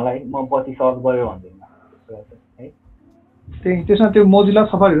थाहा भयो मलाई म पछि सर्च गरेर भन्दिनँ है त्यसमा त्यो मोजिला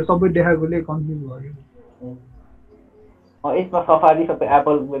सफारीहरू सबै देखाएकोले कन्फ्युज भयो यसमा सफारी सबै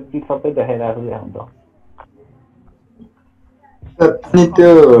एप्पल वेबसाइट सबै देखाइरहेको हुन्छ अनि त्यो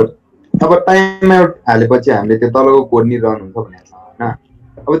अब टाइम आउट हालेपछि हामीले त्यो तलको कोड नि रन हुन्छ भनेको छ हैन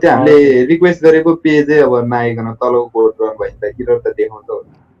अब त्यो हामीले रिक्वेस्ट गरेको पेजै अब नआइकन तलको कोड रन भयो त एरर त देखाउँछ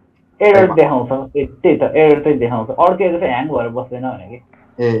होला एरर देखाउँछ त्यही त एरर चाहिँ देखाउँछ अर्को एरर चाहिँ ह्याङ भएर बस्दैन भने कि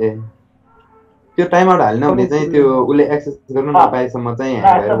ए त्यो टाइम आउट हाल्न भने चाहिँ त्यो उले एक्सेस गर्न नपाएसम्म चाहिँ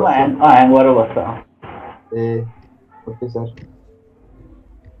ह्याङ भएर बस्छ ए ओके सर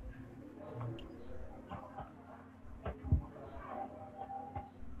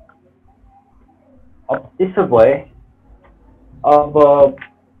अब त्यसो भए अब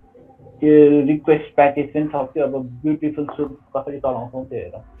त्यो रिक्वेस्ट प्याकेज पनि सक्यो अब ब्युटिफुल सुट कसरी चलाउँछौँ त्यो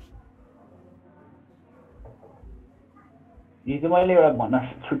हेर हिजो मैले एउटा भन्न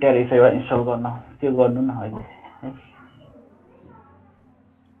छुट्या रहेछ एउटा इन्स्टल गर्न त्यो गर्नु न अहिले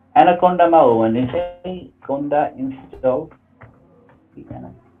एनाकोन्डामा हो भने चाहिँ कोन्डा इन्स्टल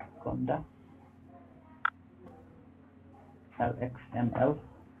एनाकोन्डा XML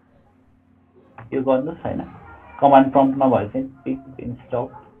यो गर्नुहोस् हैन कमान्ड प्रम्प्टमा भयो चाहिँ पिप इन्स्टल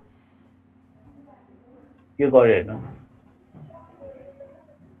यो गरेर हेर्नु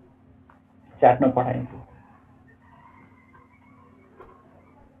च्याटमा पठाइदिन्छु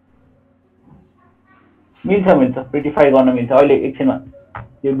मिल्छ प्रिटिफाई गर्न मिल्छ अहिले एकछिनमा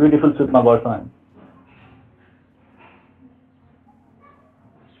यो ब्युटिफुल सुटमा गर्छौँ हामी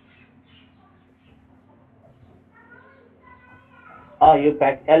यो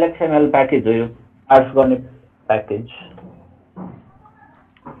LXML प्याकेज हो यो पार्स गर्ने प्याकेज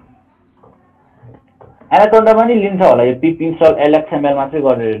एनाकोन्डामा नि लिन्छ होला यो पिप इन्स्टल LXML मात्रै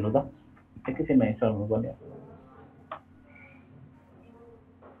गरेर हेर्नु त एकैछिनमा इन्स्टल हुनुपर्ने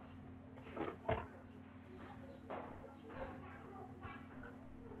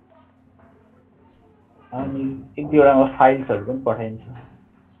अनि एक दुईवटा फाइल्सहरू पनि पठाइन्छ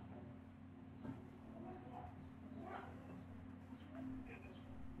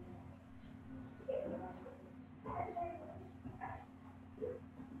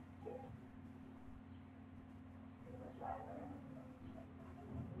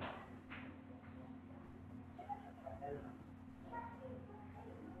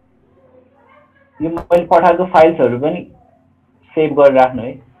यो मैले पठाएको फाइल्सहरू पनि सेभ गरेर राख्नु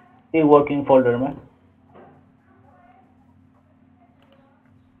है त्यही वर्किङ फोल्डरमा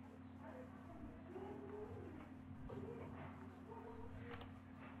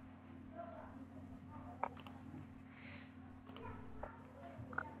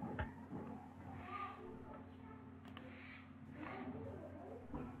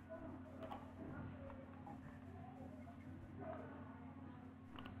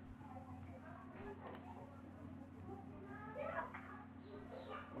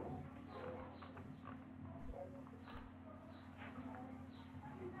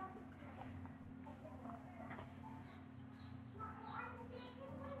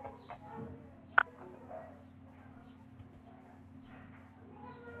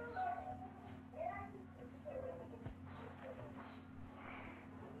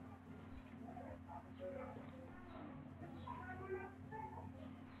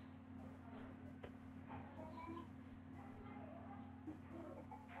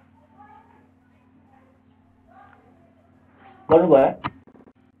गर्नुभयो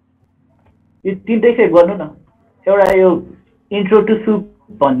यो तिनटै सेभ गर्नु न एउटा यो इन्ट्रो टु सुप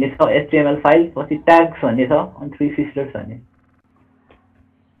भन्ने छ HTML फाइल पछि ट्याग्स भन्ने छ अनि थ्री सिस्टर्स भन्ने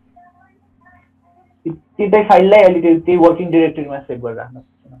तिनटै फाइललाई अहिले त्यही वर्किङ डिरेक्टरीमा सेभ गरेर राख्नु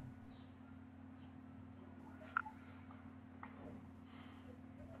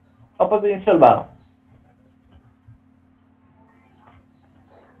सबैको इन्स्टल भयो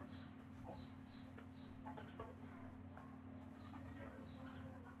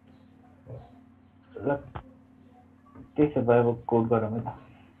त्यसो भए अब कोड गरौँ है त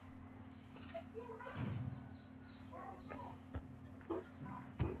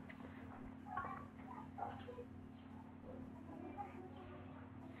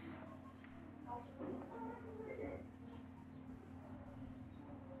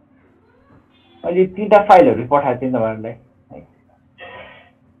मैले 3टा फाइलहरु पठाएको थिएँ तपाईहरुलाई है।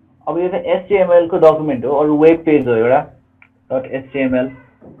 अब यो चाहिँ HTML को डकुमेन्ट हो, अरु वेब पेज हो एउटा .html।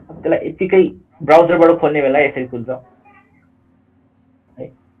 त्यसलाई यतिकै ब्राउजरबाट खोल्ने बेला यसरी खुल्छ है।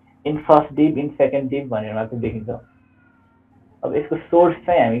 In first div, in second div भनेर मात्र देखिन्छ। अब यसको सोर्स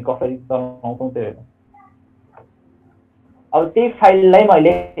चाहिँ हामी कसरी चलाउँछौं त्यो हेरौँ। अब त्यही फाइललाई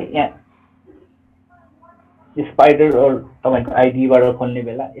मैले यहाँ स्पाइडर और तपाईको आईडी बाट खोल्ने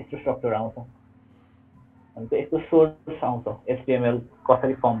बेला यस्तो स्ट्रक्चर आउँछ। अनि यसको सोर्स आउँछ HTML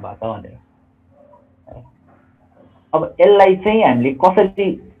कसरी फर्म भएको भनेर। अब यसलाई चाहिँ हामीले कसरी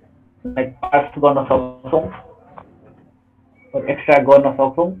पार्स गर्न सक्छौं र एक्सट्र्याक्ट गर्न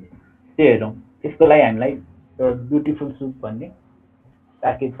सक्छौं त्यो हेरौँ। त्यसको लागि हामीलाई एउटा ब्युटिफुल सुप भन्ने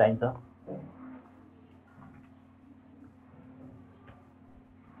प्याकेज चाहिन्छ।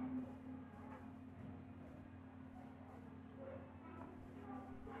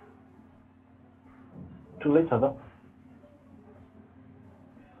 ठुलै छ त।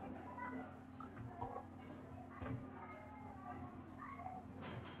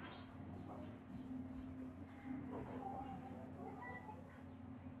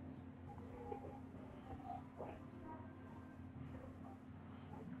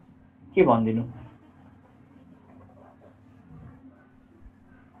 के भन्दिनु?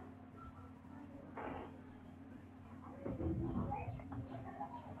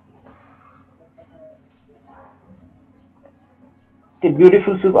 त्यो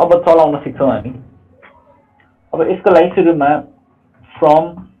ब्युटिफुल सुप अब चलाउन सिक्छौं हामी। अब यसको लागि सुरुमा from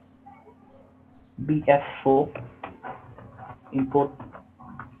bs4 import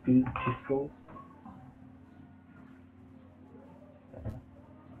beautiful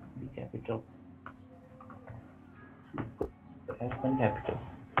b capital s पनि क्यापिटल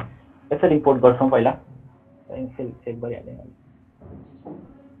यसरी इम्पोर्ट गर्छौं। पहिला इनिशियल चेक गरिहाल्ने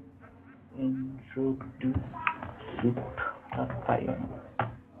intro to soup.py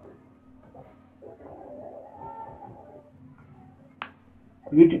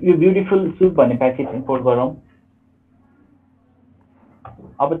यो ब्युटिफुल सुप भन्ने प्याकेज इम्पोर्ट गरौँ।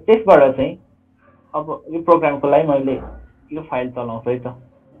 अब त्यसबाट चाहिँ अब यो प्रोग्रामको लागि मैले यो फाइल चलाउँछु है त।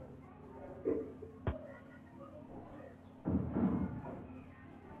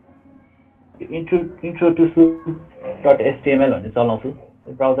 intro to soup.html भन्ने चलाउँछु।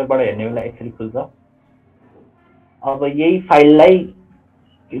 ब्राउजरबाट हेर्ने बेला यसरी खुल्छ। अब यही फाइललाई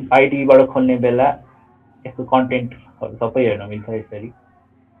आईडी बाट खोल्ने बेला यसको कन्टेन्टहरु सबै हेर्न मिल्छ यसरी।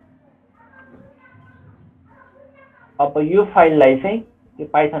 अब यो फाइललाई चाहिँ यो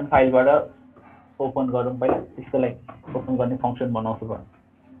पाइथन फाइलबाट ओपन गरौँ। पहिला त्यसको लागि ओपन गर्ने फंक्सन बनाउँछु भने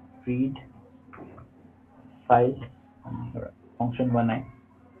read फाइल एउटा फंक्सन बनाए।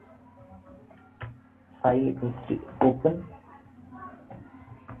 File equals to open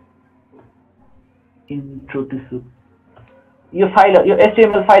intro to soup। यो फाइल यो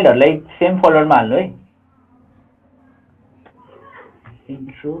HTML फाइलहरुलाई सेम फोल्डरमा हाल्नु है।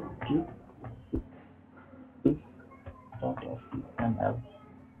 intro to soup.html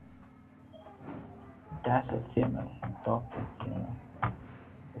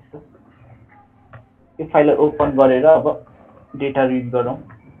यो फाइललाई ओपन गरेर अब डेटा रिड गरौँ।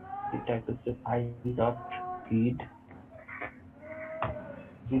 डेटा इक्वल्स टु फाइल.read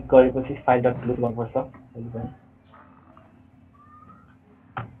रिड गरेपछि फाइल.क्लोज गर्नुपर्छ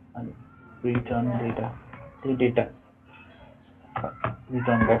अनि रिटर्न डेटा। त्यो डेटा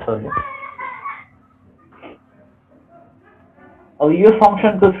रिटर्न गर्छ। अब यो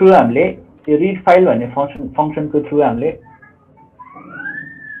फंक्सनको थ्रु हामीले यो रिड फाइल भन्ने फंक्सनको थ्रु हामीले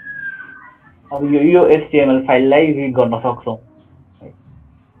अब यो HTML फाइललाई रिड गर्न सक्छौं।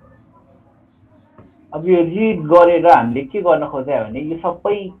 अब यो रिड गरेर हामीले के गर्न खोजे भने यो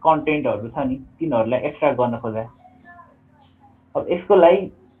सबै कन्टेन्टहरु छ नि तिनीहरुलाई एक्सट्र्याक्ट गर्न खोजे। अब यसको लागि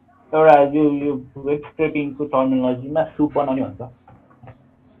एउटा यो वेब स्क्रेपिङको टर्मिनोलोजीमा सुप बनाउने भन्छ।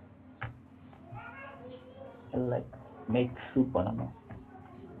 यसलाई मेक सुप बनाउनु।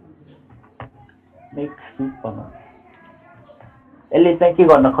 मेक सुप बनाउनु। यसले चाहिँ के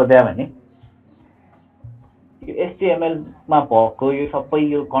गर्न खोजे भने यो HTML मा भएको यो सबै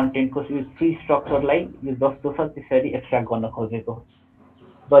यो कन्टेन्टको यो ट्री स्ट्रक्चरलाई यो जस्तो छ त्यसरी एक्सट्र्याक्ट गर्न खोजेको।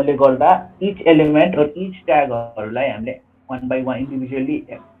 जसले गर्दा इच एलिमेन्ट र इच ट्यागहरुलाई हामीले वन बाइ वन इन्डिभिजुअली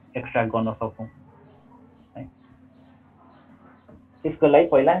एक्सट्र्याक्ट गर्न सक्छौं है। त्यसको लागि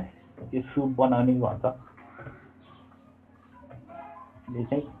पहिला यो सुप बनाउने भन्छ। यो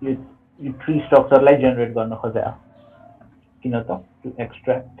चाहिँ यो ट्री स्ट्रक्चरलाई जेनेरेट गर्न खोजे। किन त to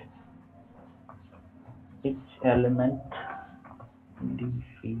extract each element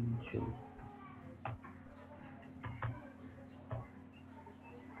individual।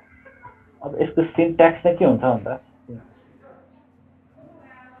 अब यसको सिन्ट्याक्स चाहिँ के हुन्छ भन्दा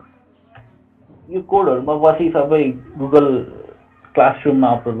यो कोडहरु म बसी सबै गुगल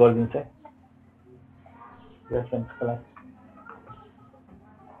क्लासरुममा अपलोड गरिदिन्छु रेफरेन्सको लागि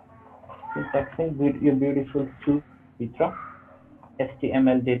सिन्ट्याक्स चाहिँ यो ब्युटिफुल टु भित्र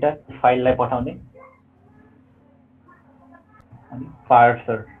HTML डेटा फाइललाई पठाउने अनि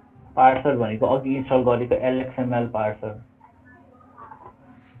पार्सर भनेको अघि इन्स्टल गरेको XML पार्सर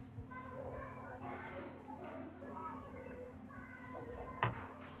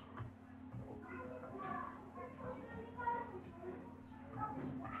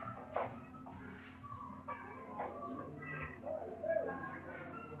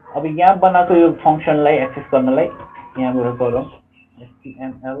अब यहाँ बनाएको यो फंक्सनलाई एक्सेस गर्नलाई यहाँबाट गरौँ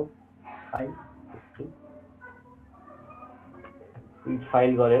HTML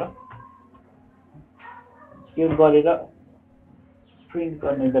फाइल गरेर यो गरेर प्रिन्ट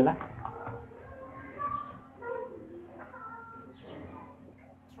गर्ने बेला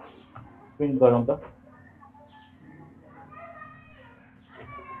प्रिन्ट गरौँ त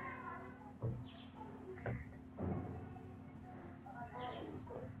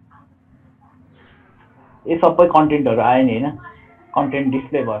यो सबै कन्टेन्टहरु आयो नि हैन कन्टेन्ट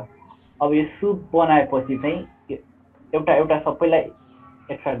डिस्प्ले भयो अब यो सुप बनाएपछि चाहिँ एउटा एउटा सबैलाई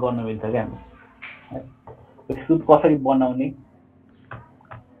एक्सट्र्याक्ट गर्न मिल्छ के हामी सुप कसरी बनाउने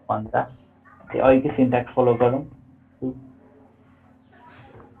भन्दा त्यो अहिलेको सिन्ट्याक्स फलो गरौँ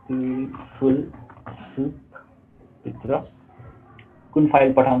फुल सुप भित्र कुन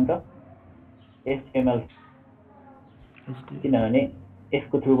फाइल पठाउँछ HTML किनभने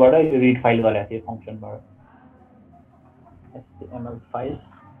यसको थ्रुबाट यो रिड फाइल गरेको थियो फंक्सनबाट HTML फाइल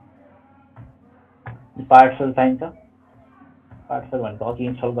पार्सर चाहिन्छ पार्सर भनेको अघि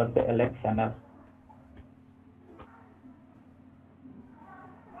इन्स्टल गरेको XML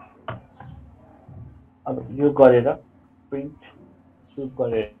अब यो गरेर प्रिन्ट सुप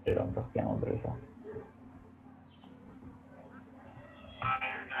गरेर हुन्छ के आउँदो रहेछ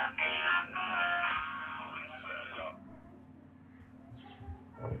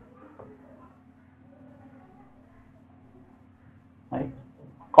है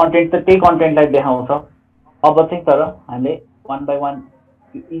कन्टेन्ट त त्यही कन्टेन्टलाई देखाउँछ अब चाहिँ तर हामीले वन बाइ वन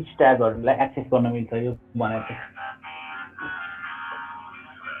इच ट्यागहरुलाई एक्सेस गर्न मिल्छ यो बनाएको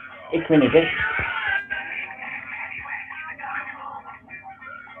एक मिनेट है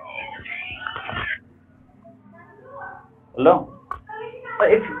हेलो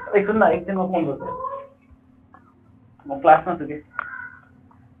एकछिन न एकछिनमा फोन गर्छु म क्लासमा छु कि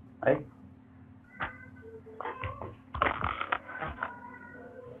है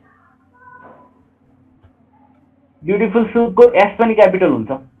ब्युटिफुल सुपको एस पनि क्यापिटल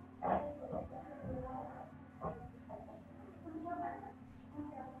हुन्छ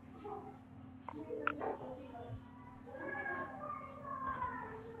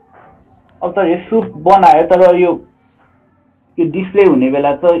अब त यो सुप बनायो तर यो डिस्प्ले हुने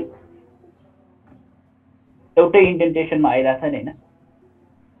बेला त एउटै इन्डेन्टेसनमा आइराछ नि हैन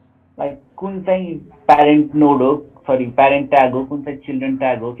लाइक कुन चाहिँ प्यारेन्ट नोड हो सरी प्यारेन्ट ट्याग हो कुन चाहिँ चिल्ड्रेन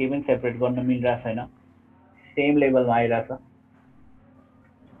ट्याग हो केही पनि सेपरेट गर्न मिलिरहेको छैन सेम लेभलमा आइराछ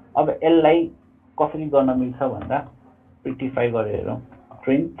अब यसलाई कसरी गर्न मिल्छ भन्दा प्रिटिफाई गरेर हेरौँ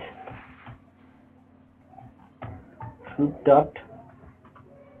प्रिन्ट सुप डट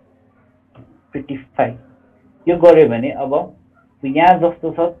प्रिटिफाई यो गर्यो भने अब यहाँ जस्तो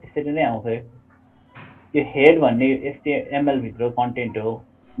छ त्यसरी नै आउँछ यो हेड भन्ने HTML भित्र कन्टेन्ट हो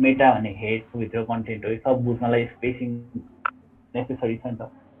मेटा भन्ने हेड भित्र कन्टेन्ट हो सब बुझ्नलाई स्पेसिङ नेसेसरी छ नि त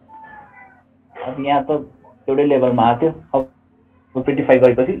अब यहाँ त एउटै लेभलमा आएको थियो अब प्रिटिफाई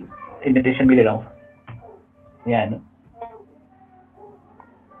गरेपछि इन्डेन्टेसन मिलेर आउँछ यहाँ हेर्नु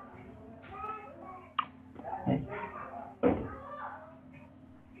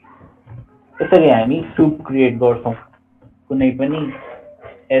यसरी हामी सुप क्रिएट गर्छौं कुनै पनि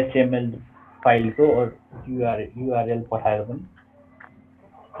HTML फाइलको URL पठाएर पनि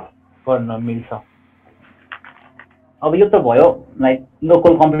गर्न मिल्छ अब यो त भयो लाइक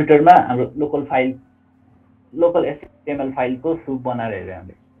लोकल कम्प्युटरमा हाम्रो लोकल HTML फाइलको सुप बनाएर हेर्यो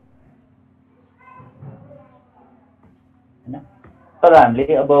हामीले हैन तर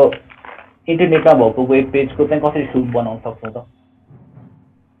हामीले अब इन्टरनेटमा भएको वेब पेजको चाहिँ कसरी सुप बनाउन सक्छौं त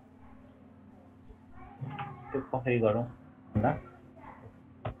त्यो कसरी गरौँ भन्दा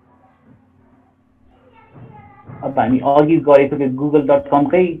अब हामी अघि गरेको त्यो google.com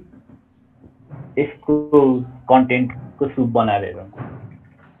कै यसको कन्टेन्टको सुप बनाएर हेरौँ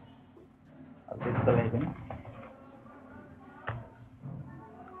अब त्यसको लागि पनि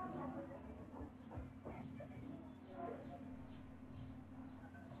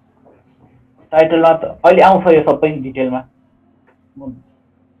टाइटलमा त अहिले आउँछ यो सबै डिटेलमा म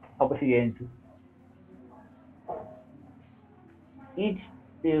सबै सिकाइदिन्छु इच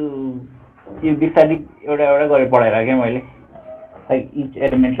यो बिस्तारै एउटा एउटा गरेर पढाएर क्या मैले लाइक इच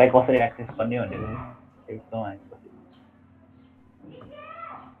एलिमेन्टलाई कसरी एक्सेस गर्ने भनेर एकदम आएपछि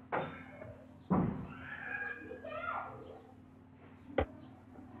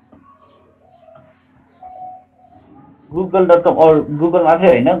google.com और गुगल मात्रै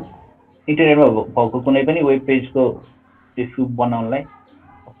होइन इन्टरनेटमा भएको कुनै पनि वेब पेजको त्यो सुप बनाउनलाई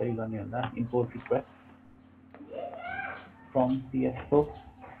कसरी गर्ने भन्दा import request from CSO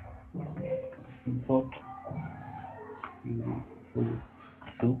import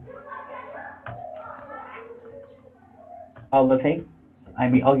soup अब चाहिँ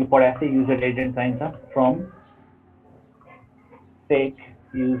हामी अघि पढाएको थियौँ युजर एजेन्ट चाहिन्छ from take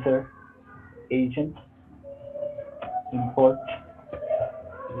user agent import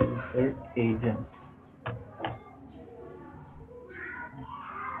user agent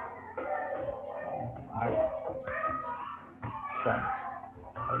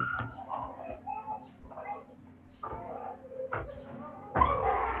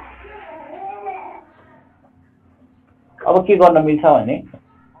अब के गर्न मिल्छ भने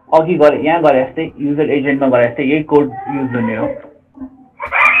अघि गरे यहाँ गरे जस्तै युजर एजेन्टमा गरे जस्तै यही कोड युज गर्ने हो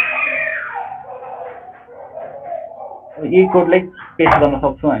यही कोडलाई पेस्ट गर्न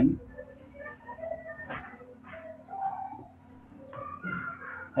सक्छौँ हामी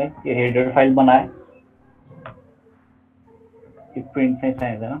है यो हेडर फाइल बनाए यो प्रिन्ट चाहिँ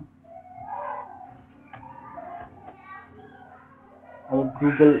चाहिँदैन अब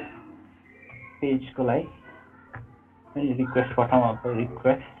गुगल पेजको लागि रिक्वेस्ट पठाउँ अब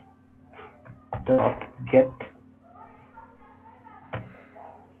रिक्वेस्ट डट गेट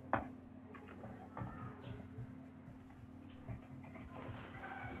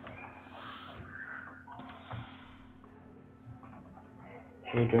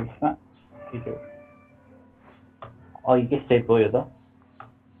हेडर्समा हेडर अघि के स्टेप हो यो त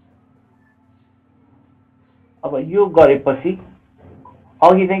अब यो गरेपछि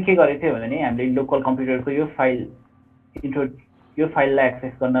अघि चाहिँ के गरेको थियो भने हामीले लोकल कम्प्युटरको यो फाइललाई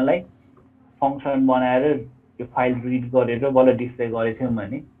एक्सेस गर्नलाई फङ्सन बनाएर यो फाइल रिड गरेर बल्ल डिस्प्ले गरेको थियौँ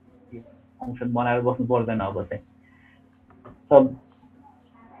भने यो फङ्सन बनाएर बस्नु पर्दैन अब चाहिँ सब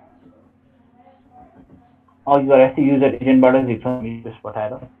अघि गरे जस्तै युजर एजेन्टबाट झिक्छौँ रिक्वेस्ट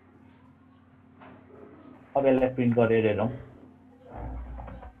पठाएर अब यसलाई प्रिन्ट गरेर हेरौँ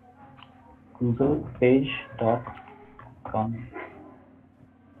Google page dot content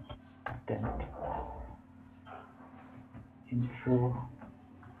intro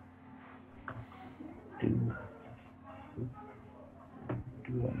to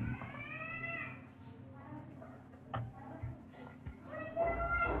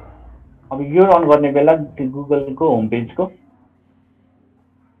अब यो रन गर्ने बेला त्यो गुगलको होम पेजको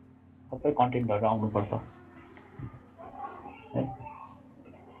सबै कन्टेन्टहरु आउनुपर्छ है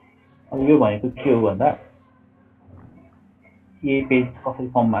अब यो भनेको के हो भन्दा यही पेज कसरी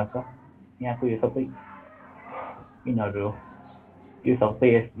फर्ममा छ यहाँको यो सबै यिनीहरु हो यो सबै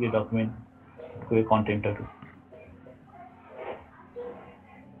यो डकुमेन्टको यो कन्टेन्टहरु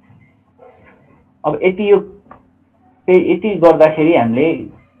अब यति गर्दाखेरि हामीले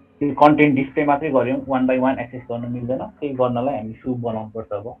त्यो कन्टेन्ट डिस्प्ले मात्रै गर्यौं वन बाइ वन एक्सेस गर्न मिल्दैन त्यही गर्नलाई हामी सुप बनाउनु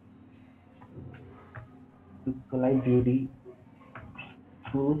पर्छ अब सुपको लागि ब्युटी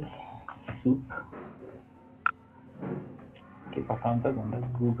सुप के पठाउँछ भन्दा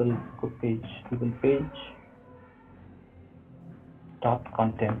Google page dot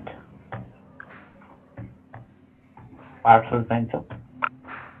content parser चाहिन्छ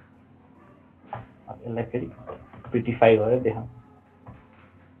यसलाई फेरि प्रिटिफाई गरेर देखाउँ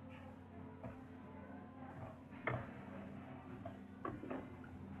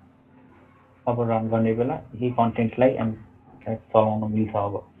अब रन गर्ने बेला यही कन्टेन्टलाई चलाउन मिल्छ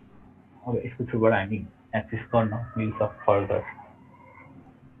अब यसको थ्रुबाट हामी एक्सेस गर्न मिल्छ फर्दर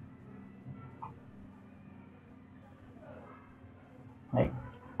है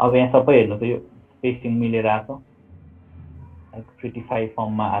अब यहाँ सबै हेर्नु त यो पेस्टिङ मिलेर आएको प्रिटिफाई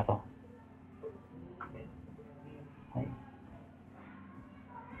फर्ममा आएको है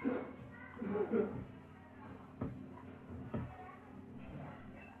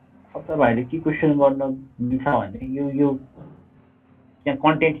अब तपाईहरुले के क्वेशन गर्न मिल्छ भने यो यहाँ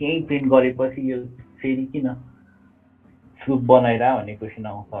कन्टेन्ट यही प्रिन्ट गरेपछि यो फेरि किन सुप बनाइरा भन्ने क्वेशन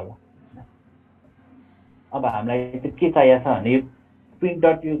आउँछ अब हामीलाई चाहिँ के चाहिएको छ भने यो प्रिन्ट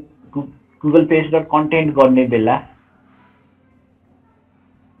डट यो गुगल पेज डट कन्टेन्ट गर्ने बेला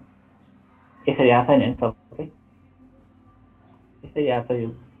यसरी आएको छैन सबै यसरी आएको यो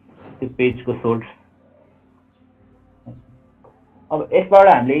त्यो पेजको सोर्स। अब यसबाट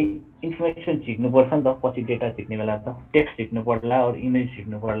हामीले इन्फर्मेसन झिक्नुपर्छ नि त, पछि डेटा झिक्ने बेला त टेक्स्ट झिक्नु पर्ला अरू इमेज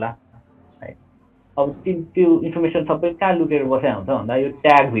झिक्नु पर्ला है। अब त्यो इन्फर्मेसन सबै कहाँ लुकेर बसेको हुन्छ भन्दा यो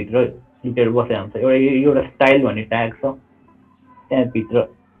ट्यागभित्र लुकेर बसेको हुन्छ। एउटा स्टाइल भन्ने ट्याग छ, त्यहाँभित्र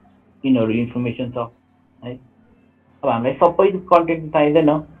यिनीहरू इन्फर्मेसन छ है। अब हामीलाई सबै कन्टेन्ट चाहिँदैन,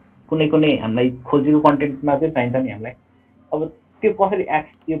 कुनै कुनै हामीलाई खोजेको कन्टेन्टमा चाहिँ चाहिन्छ नि हामीलाई। अब त्यो कसरी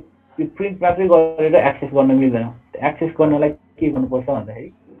त्यो प्रिन्ट मात्रै गरेर एक्सेस गर्न मिल्दैन। एक्सेस गर्नलाई के गर्नुपर्छ भन्दाखेरि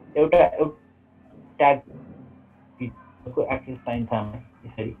एउटा ट्यागको एक्सेस चाहिन्छ हामीलाई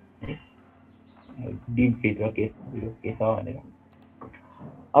यसरी डिभभित्र के छ भनेर।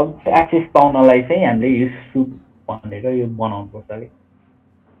 अब एक्सेस पाउनलाई चाहिँ हामीले यो सुट भनेर यो बनाउनुपर्छ कि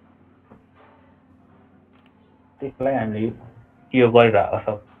त्यसलाई हामीले यो गरिरहेको छ।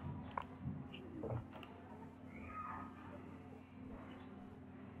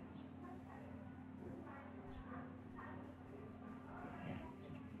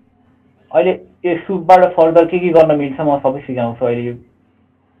 अहिले यो सुपबाट फर्दर के गर्न मिल्छ म सबै सिकाउँछु। अहिले यो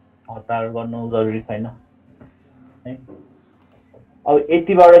हतार गर्नु जरुरी छैन है। अब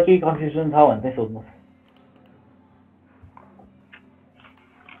यतिबाट के कन्फ्युजन छ भने चाहिँ सोध्नुहोस्।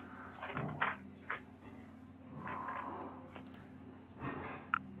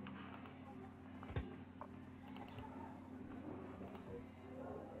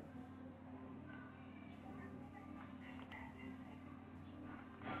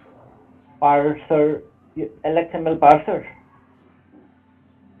 Parser, LXML parser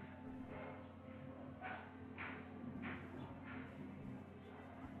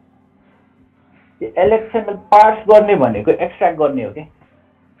LXML parse गर्ने भनेको एक्सट्र्याक्ट गर्ने हो कि।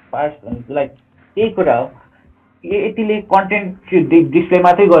 पार्स भनेको लाइक त्यही कुरा हो। यतिले कन्टेन्ट डिस्प्ले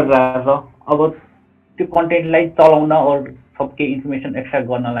मात्रै गरिरहेको छ। अब त्यो कन्टेन्टलाई चलाउन अरू सब केही इन्फर्मेसन एक्सट्र्याक्ट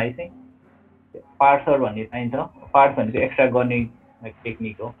गर्नलाई चाहिँ पार्सर भन्ने चाहिन्छ। पार्स भनेको एक्सट्र्याक्ट गर्ने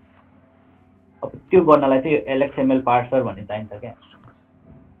टेक्निक हो। अब त्यो गर्नलाई चाहिँ LXML पार्सर भन्ने चाहिन्छ क्या।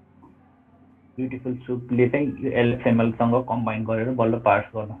 ब्युटिफुल सुपले चाहिँ यो LXML सँग कम्बाइन गरेर बल्ल पार्स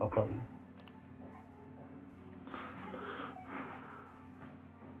गर्न सक्छ।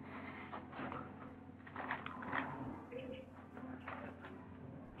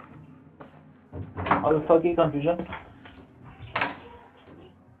 अरू छ के कन्फ्युजन?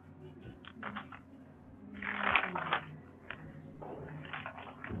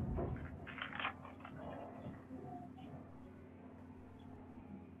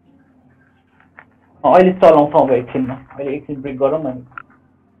 अहिले चलाउँछौँ। अब एकछिनमा अहिले एकछिन ब्रेक गरौँ अनि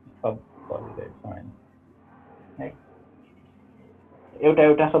सब गरिरहेछौँ है।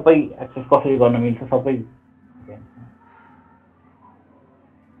 एउटा सबै एक्सेस कसरी गर्न मिल्छ सबै।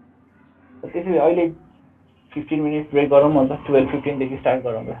 त्यसैले अहिले 15 मिनट ब्रेक गरौँ, अन्त 12:15 देखि स्टार्ट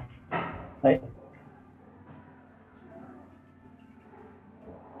गरौँला है।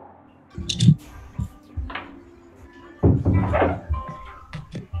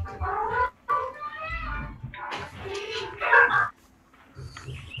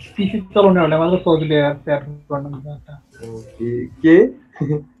 पिसी चलाउनेहरूलाई मात्र सजिलो च्याट गर्नु के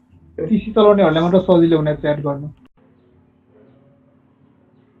पिसी चलाउनेहरूलाई मात्र सजिलो हुने च्याट गर्नु।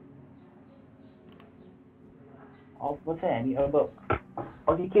 अब चाहिँ हामी अब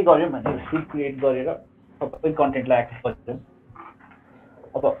अघि के गर्यौँ भने सुट क्रिएट गरेर सबै कन्टेन्टलाई एक्सेस गर्छौँ।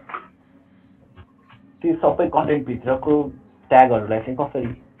 अब त्यो सबै कन्टेन्टभित्रको ट्यागहरूलाई चाहिँ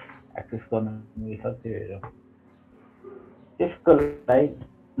कसरी एक्सेस गर्न मिल्छ त्यो हेरौँ। त्यसको लागि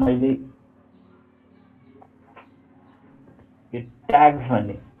मैले यो ट्याग्स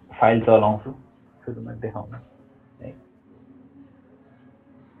भन्ने फाइल चलाउँछु सुरुमा देखाउन है।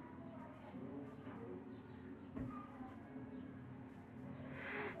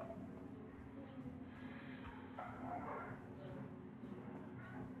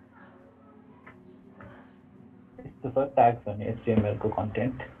 यस्तो छ ट्याग्स भन्ने HTML को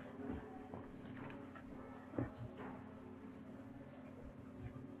कन्टेन्ट।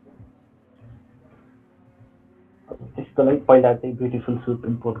 त्यसको लागि पहिला चाहिँ ब्युटिफुल सुट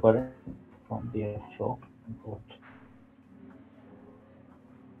इम्पोर्ट गरेँ फ्रम DSO इम्पोर्ट।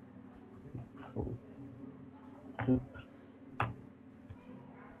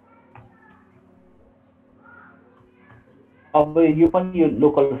 अब यो पनि यो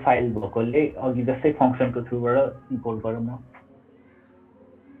लोकल फाइल भएकोले अघि जस्तै फङ्सनको थ्रुबाट इम्पोर्ट गरौँ न।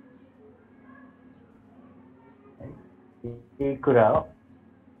 यही कुरा हो,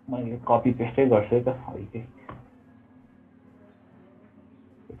 मैले कपी पेस्टै गर्छु है त अहिले।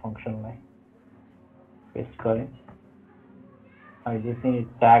 फङ्सनलाई पेस्ट गरेँ। अहिले चाहिँ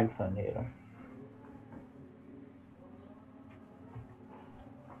ट्याग्स भन्ने हेरौँ।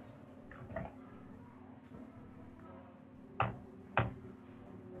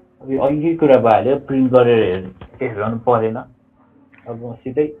 अब यो अघि कुरा भइहाल्यो प्रिन्ट गरेर हेर्नु परेन अब म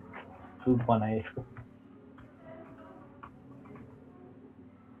सिधै सुप बनाएँ यसको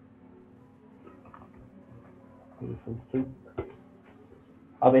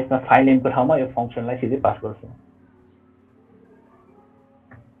अब यसमा फाइल नेमको ठाउँमा यो फङ्सनलाई सिधै पास गर्छु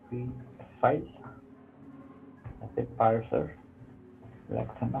file parser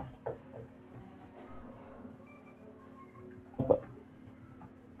XML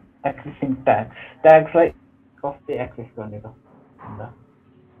accessing tags like कसले एक्सेस गर्ने त भन्दा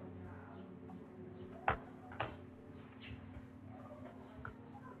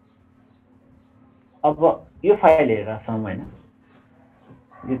अब यो फाइल हेरेर छौँ हैन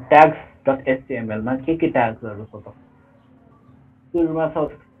यो tags.html मा के ट्याग्सहरु छ त सुरुमा छ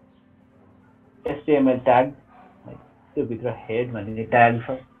HTML ट्याग त्यो भित्र हेड भन्ने ट्याग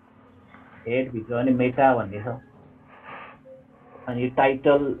छ हेड भित्र अनि मेटा भन्ने छ अनि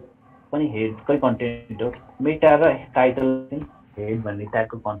टाइटल पनि हेडकै कन्टेन्ट हो मेटा र टाइटल चाहिँ हेड भन्ने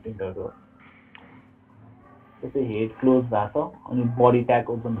ट्यागको कन्टेन्टहरु हो त्यसै हेड क्लोज भएको छ अनि बडी ट्याग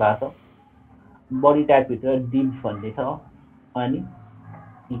ओपन भएको छ बडी ट्याग भित्र divs भन्ने छ अनि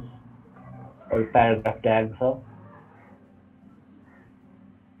प्याराग्राफ ट्याग छ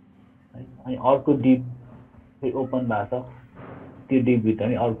अनि अर्को div फेरि ओपन भएको छ त्यो div भित्र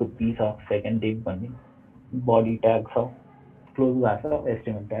नि अर्को p छ सेकेन्ड div भन्ने बडी ट्याग छ क्लोज भएको छ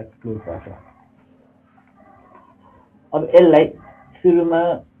HTML ट्याग क्लोज भएको छ अब यसलाई सुरुमा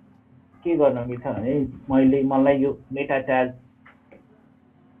के गर्न मिल्छ भने मलाई यो मेटा ट्याग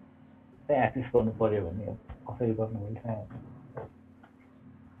चाहिँ एक्सेस गर्नु पर्यो भने कसरी गर्न मिल्छ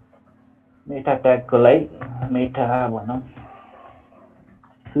मेटा ट्यागको लागि मेटा भनौं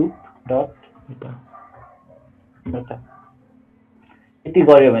soup.meta यति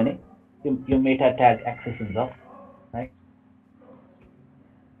गर्यो भने यो मेटा ट्याग एक्सेस हुन्छ है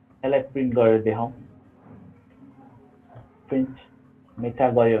यसलाई प्रिन्ट गरेर देखाउँ प्रिन्ट मेटा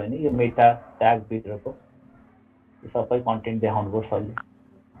गर्यो भने यो मेटा ट्याग भित्रको सबै कन्टेन्ट देखाउनु पर्छ अहिले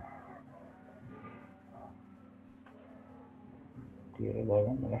त्यो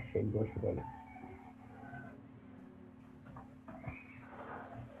गरौँ मलाई सेभ गर्छु पहिले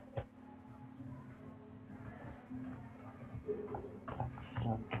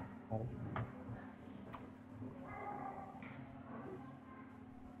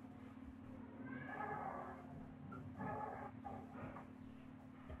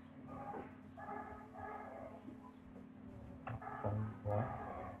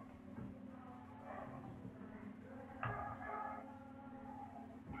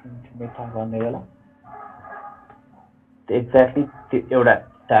मेटा गर्ने बेला त्यो एक्ज्याक्टली एउटा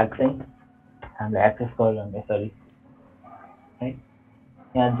ट्याग चाहिँ हामीले एक्सेस गर्यो भने यसरी है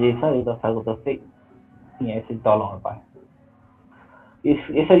यहाँ जे छ यो जस्ताको जस्तै यहाँ यसरी चलाउन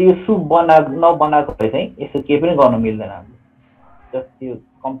पायो यसरी यो सुप नबनाएको भए चाहिँ यसो केही पनि गर्न मिल्दैन हामीले जस्ट यो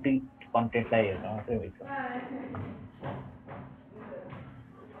कम्प्लिट कन्टेन्टलाई हेर्न मात्रै हुन्छ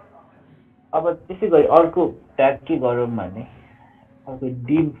अब त्यसै गरी अर्को ट्याग के गरौँ भने अब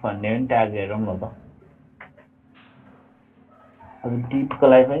div भन्ने पनि ट्याग हेरौँ न त अब div को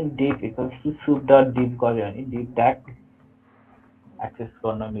लागि पनि div equals to soup.div गर्यो भने div ट्याग एक्सेस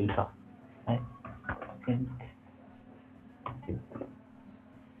गर्न मिल्छ है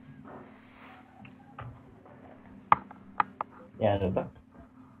यहाँ हेर्नु त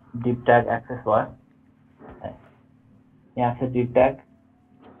div ट्याग एक्सेस भयो यहाँ छ div ट्याग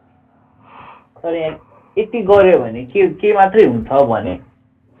तर यहाँ यति गर्यो भने के मात्रै हुन्छ भने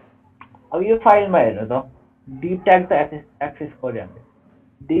अब यो फाइलमा हेर्नु त div ट्याग त एक्सेस गर्यो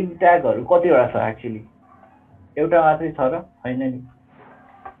हामीले div ट्यागहरु कतिवटा छ एक्चुअली एउटा मात्रै छ र हैन नि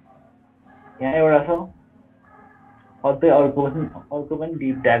यहाँ एउटा छ अझै अर्को पनि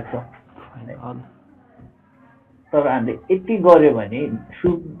div ट्याग छ तर हामीले यति गर्यो भने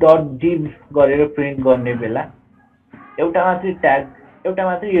soup.div गरेर प्रिन्ट गर्ने बेला एउटा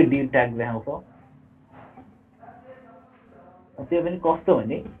मात्रै यो div ट्याग देखाउँछ त्यो पनि कस्तो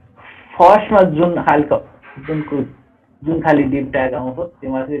भने फर्स्टमा जुन खाली div ट्याग आउँछ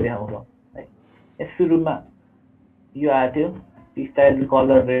त्यो मात्रै देखाउँछ है सुरुमा यो आथ्यो स्टाइल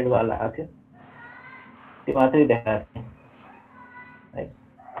कलर रेड वाला आथ्यो त्यो मात्रै देखाएको है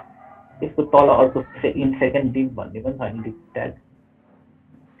त्यसको तल अर्को इन सेकेन्ड div भन्ने पनि छ नि div ट्याग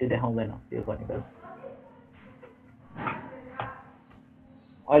त्यो देखाउँदैन त्यो गर्ने बेला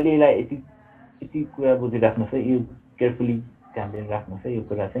अहिलेलाई यति कुरा बुझिराख्नुहोस् है यो केयरफुली ध्यान दिएर राख्नुहोस् है यो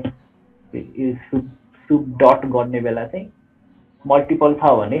कुरा चाहिँ यो सुप डट गर्ने बेला चाहिँ मल्टिपल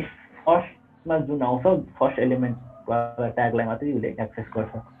छ भने फर्स्टमा जुन आउँछ फर्स्ट एलिमेन्ट वाला ट्यागलाई मात्रै उसले एक्सेस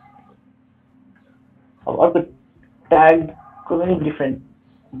गर्छ अब अर्को ट्यागको पनि डिफ्रेन्ट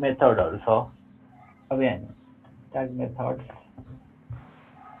मेथडहरु छ अब यहाँ ट्याग मेथड्स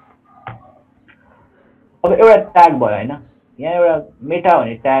अब एउटा ट्याग भयो हैन यहाँ एउटा मेटा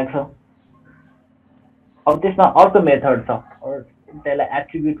भन्ने ट्याग छ अब त्यसमा अर्को मेथड छ त्यसलाई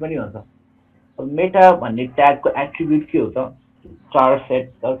एट्रिब्युट पनि हुन्छ अब मेटा भन्ने ट्यागको एट्रिब्युट के हो त चार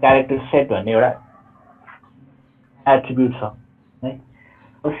सेट क्यारेक्टर सेट भन्ने एउटा एट्रिब्युट छ है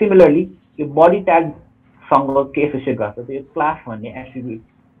अब सिमिलरली यो बडी ट्याग सँग के एसोसिएट भएको छ त्यो क्लास भन्ने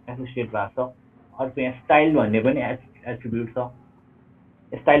एट्रिब्युट एसोसिएट भएको छ अर्को यहाँ स्टाइल भन्ने पनि एट्रिब्युट छ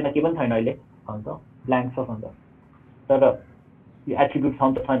स्टाइलमा के पनि छैन अहिले अन्त ब्ल्याङ्क छ अन्त तर यो एट्रिब्युट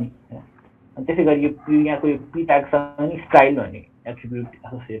छ त छ नि अनि त्यसै गरी यो यहाँको यो पी ट्यागसँग नि स्टाइल भन्ने एट्रिब्युट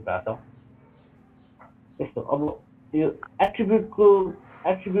एसोसिएट भएको छ त्यस्तो अब यो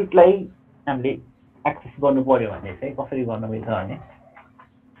एट्रिब्युटलाई हामीले एक्सेस गर्नु पर्यो भने चाहिँ कसरी गर्न मिल्छ भने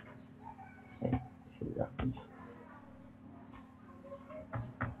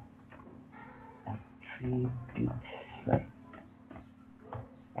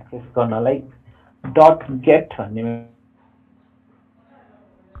एक्सेस गर्नलाई डट गेट भन्ने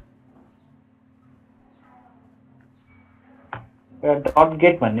एउटा डट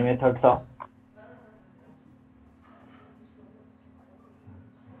गेट भन्ने मेथड छ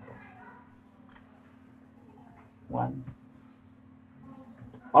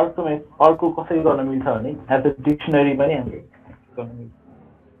अर्को कसरी गर्न मिल्छ भने एज अ डिक्सनरी पनि हामीले गर्न मिल्छ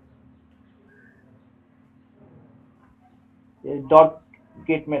डट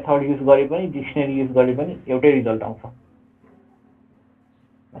गेट मेथड युज गरे पनि डिक्सनरी युज गरे पनि एउटै रिजल्ट आउँछ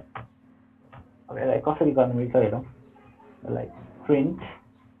अब यसलाई कसरी गर्न मिल्छ हेरौँ यसलाई प्रिन्ट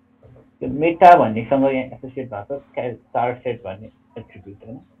यो मेटा भन्नेसँग यहाँ एसोसिएट भएको छ चार सेट भन्ने एट्रिब्युट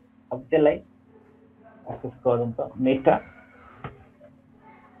हैन अब त्यसलाई एक्सेस गरौँ त मेटा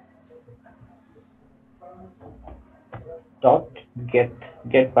डट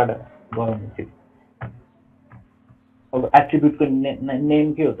गेटबाट गरौँ अब एट्रिब्युटको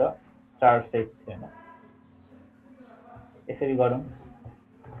नेम के हो त चार सेट हैन यसरी गरौँ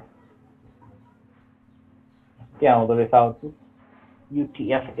के आउँदो रहेछ आउटपुट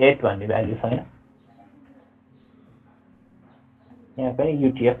UTF-8 भन्ने भ्यालु छ हैन यहाँ पनि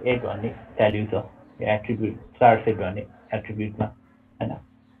UTF-8 भन्ने भ्यालु छ यो एट्रिब्युट चार सेट भन्ने एट्रिब्युटमा हैन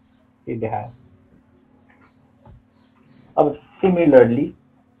के देखायो अब सिमिलरली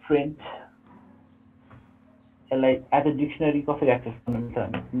प्रिन्ट यसलाई एज अ डिक्सनरी कसरी एक्सेस गर्न मिल्छ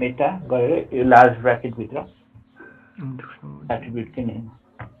भने मेटा गरेर यो लार्ज ब्र्याकेट भित्र एट्रिब्युट के नेम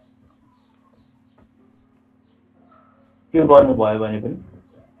त्यो गर्नुभयो भने पनि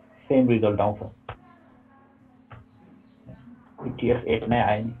सेम रिजल्ट आउँछ UTF-8 नै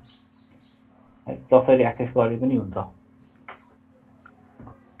आयो नि कसरी एक्सेस गरे पनि हुन्छ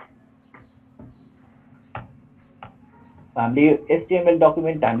हामीले यो HTML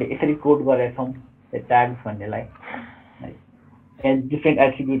डकुमेन्ट हामीले यसरी कोड गरेका छौँ ट्याग्स भन्नेलाई यहाँ डिफ्रेन्ट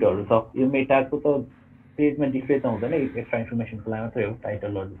एट्रिब्युटहरु छ यो मेटाको त पेजमा डिस्प्ले त हुँदैन एक्स्ट्रा इन्फर्मेसनको लागि मात्रै हो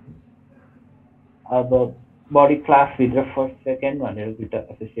टाइटलहरु अब बडी क्लास भित्र फर्स्ट सेकेन्ड भनेर दुईटा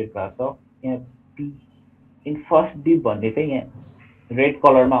एसोसिएट भएको छ यहाँ पी इन फर्स्ट डिभ भन्ने चाहिँ यहाँ रेड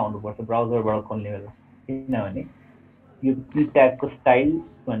कलरमा आउनुपर्छ ब्राउजरबाट खोल्ने बेला किनभने यो पी ट्यागको स्टाइल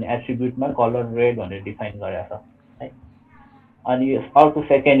भन्ने एट्रिब्युटमा कलर रेड भनेर डिफाइन गरेको छ है अनि यो अर्को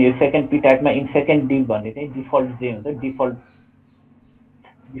यो second P ट्यागमा in second div भन्ने चाहिँ डिफल्ट जे हुन्छ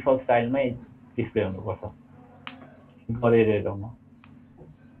डिफल्ट स्टाइलमै डिस्प्ले हुनुपर्छ गरेर हेरौँ न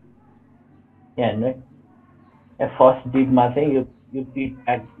यहाँ हेर्नु फर्स्ट डिभमा चाहिँ यो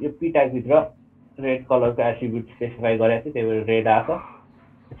पी ट्याग भित्र रेड कलरको एट्रिब्युट स्पेसिफाई गरेको थियो त्यही भएर रेड आएको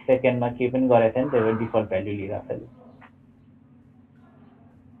सेकेन्डमा के पनि गरेको थिएन त्यही भएर डिफल्ट भ्यालु लिइरहेको छ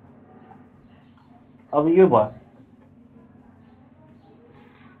अब यो भयो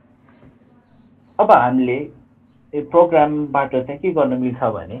अब हामीले यो प्रोग्रामबाट चाहिँ के गर्न मिल्छ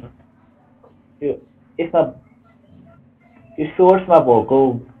भने यसमा यो सोर्समा भएको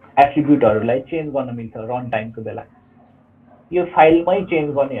एट्रिब्युटहरुलाई चेन्ज गर्न मिल्छ रन टाइमको बेला यो फाइलमै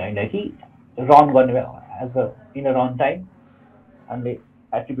चेन्ज गर्ने हैन कि रन गर्ने as a in a run time हामीले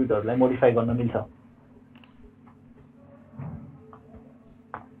एट्रिब्युटहरुलाई मोडिफाई गर्न मिल्छ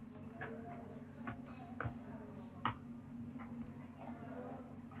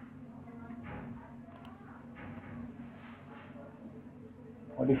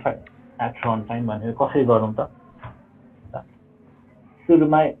मोडिफाई एट रन टाइम भनेर कसरी गरौँ त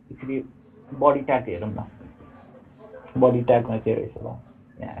सुरुमा एकचोटि बडी ट्याग हेरौँ न बडी ट्यागमा के रहेछ ल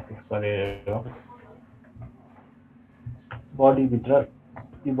यहाँ एक्सेस गरेर बडी भित्र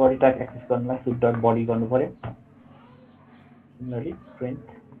यो बडी ट्याग एक्सेस गर्नलाई सुट डट बडी गर्नु पर्यो सिमिलरली प्रिन्ट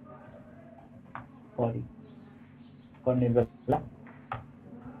बडी गर्ने बेला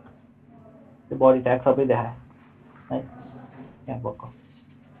बडी ट्याग सबै देखाए है यहाँ भएको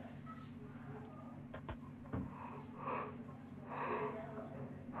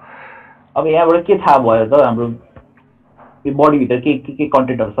अब यहाँबाट के थाहा भयो त हाम्रो यो बडी भित्र के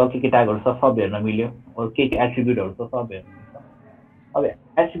कन्टेन्टहरु छ के ट्यागहरु छ सब हेर्न मिल्यो के एट्रिब्युटहरु छ सब हेर्न मिल्छ अब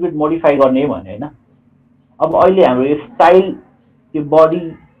एट्रिब्युट मोडिफाई गर्ने भने हैन अब अहिले हाम्रो यो स्टाइल यो बडी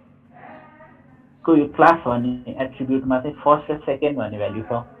को यो क्लास भन्ने एट्रिब्युटमा चाहिँ फर्स्ट र सेकेन्ड भन्ने भ्यालु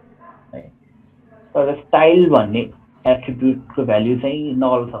छ है तर स्टाइल भन्ने एट्रिब्युटको भ्यालु चाहिँ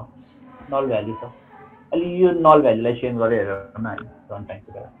नल छ नल भ्यालु छ अलि यो नल भ्यालुलाई चेन्ज गरेर हेरौँ न रन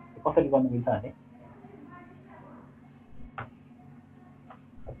टाइमको बेला कसरी गर्न मिल्छ भने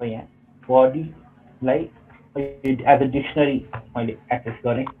अब यहाँ बडीलाई एज अ डिक्सनरी मैले एक्सेस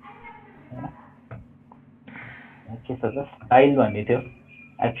गरेँ हैन के छ स्टाइल भन्ने थियो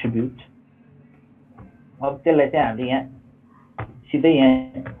एट्रिब्युट अब त्यसलाई चाहिँ हामीले यहाँ सिधै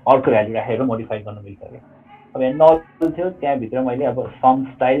यहाँ अर्को भ्यालु राखेर मोडिफाई गर्न मिल्छ के अब यहाँ नल थियो त्यहाँ भित्र मैले अब सम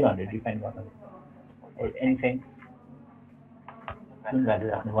स्टाइल भनेर डिफाइन गर्न मिल्छ एनीथिङ जुन भ्यालु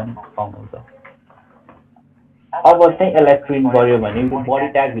राख्नु पनि पाउनुहुन्छ अब चाहिँ यसलाई प्रिन्ट गर्यो भने बडी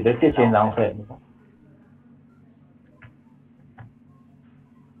ट्याग भित्र के चेन्ज आउँछ हेर्नु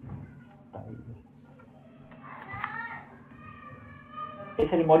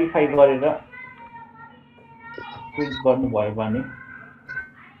यसरी मोडिफाई गरेर प्रिन्ट गर्नुभयो भने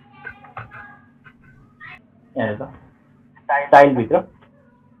यहाँ त स्टाइल भित्र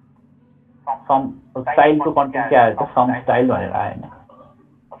सम स्टाइलको कन्टेन्ट के आयो त सम स्टाइल भनेर आएन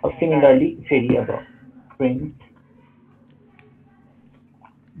अब सिमिलरली फेरि अब प्रिन्ट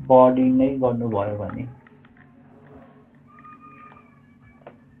बडी नै गर्नुभयो भने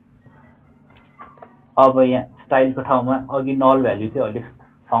अब यहाँ स्टाइलको ठाउँमा अघि नल भ्यालु थियो अहिले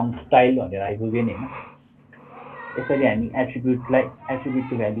सम स्टाइल भनेर आइपुग्यो नि हैन यसरी हामी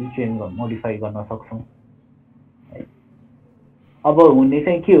एट्रिब्युटको भ्यालु चेन्ज गर्न मोडिफाई गर्न सक्छौं अब हुने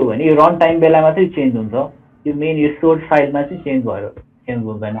चाहिँ के हो भने यो रन टाइम बेलामा चाहिँ चेन्ज हुन्छ यो मेन यो सोर्स फाइलमा चाहिँ चेन्ज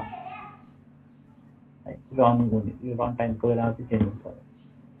हुँदैन यो रन टाइमको बेलामा चाहिँ चेन्ज हुन्छ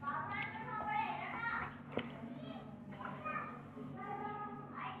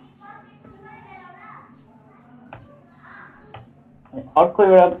अर्को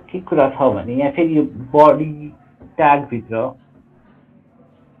एउटा के कुरा छ भने यहाँ फेरि यो बडी ट्याग भित्र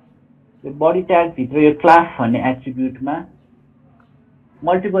यो क्लास भन्ने एट्रिब्युटमा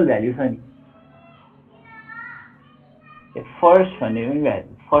मल्टिपल भ्यालु छ नि फर्स्ट भन्ने पनि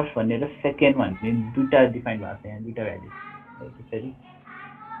भ्यालु फर्स्ट भन्ने र सेकेन्ड भन्ने दुईटा डिफाइन भएको छ यहाँ दुईटा भ्यालु त्यसरी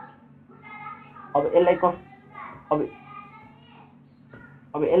अब यसलाई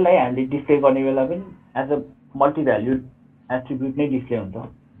अब यसलाई हामीले डिस्प्ले गर्ने बेला पनि as a multi value attribute नै डिस्प्ले हुन्छ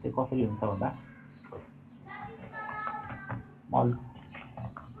त्यो कसरी हुन्छ भन्दा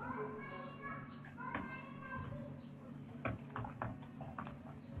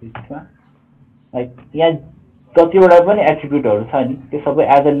लाइक यहाँ जतिवटा पनि एट्रिब्युटहरु छ नि त्यो सबै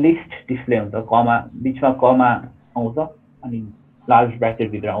एज अ लिस्ट डिस्प्ले हुन्छ कमा बीचमा कमा आउँछ अनि लार्ज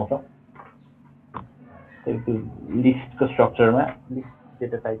ब्र्याकेट भित्र आउँछ त्यो लिस्टको स्ट्रक्चरमा लिस्ट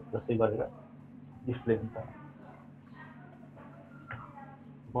डेटा टाइप जस्तै गरेर डिस्प्ले हुन्छ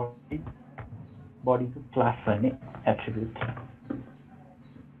बडीको क्लास भन्ने एट्रिब्युट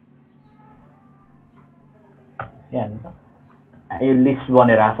यहाँ यो लिस्ट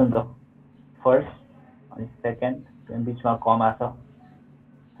बनेर आएको नि त फर्स्ट अनि सेकेन्ड अनि बिचमा कमा छ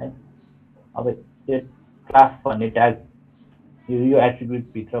है अब यो क्लास भन्ने ट्याग यो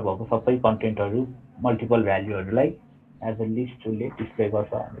एट्रिब्युट भित्र भएको सबै कन्टेन्टहरु multiple भ्यालुहरुलाई as a list टुलले display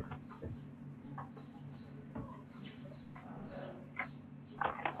गर्छ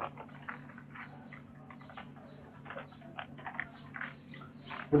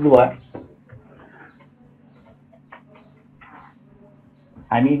बुझ्नुभयो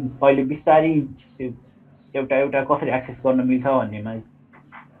हामी पहिले बिस्तारै एउटा कसरी एक्सेस गर्न मिल्छ भन्नेमा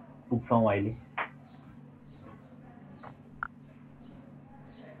पुग्छौं अहिले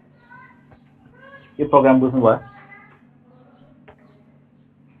यो प्रोग्राम बुझ्नुभयो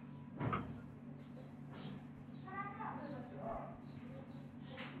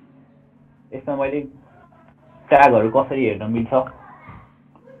यसमा मैले ट्यागहरु कसरी हेर्न मिल्छ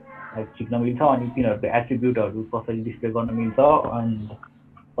सिक्न मिल्छ अनि तिनीहरुको एट्रिब्युटहरु कसरी डिस्प्ले गर्न मिल्छ अनि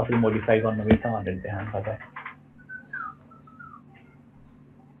कसरी मोडिफाई गर्न मिल्छ भनेर देखाउन सक्छ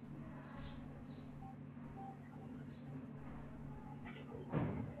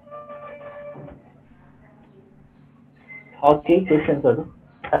ओके क्वेशन्सहरु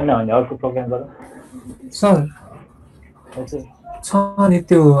छैन भने अर्को प्रोग्राम गरौँ सर छ नि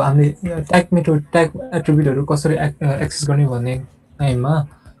त्यो हामीले ट्याग मेथड ट्याग एट्रिब्युटहरु कसरी एक्सेस गर्ने भन्ने टाइममा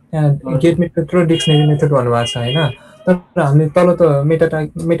यहाँ गेट मेथड र डिक्सनरी मेथड भन्नुभएको छ हैन तर हामीले तल त मेटा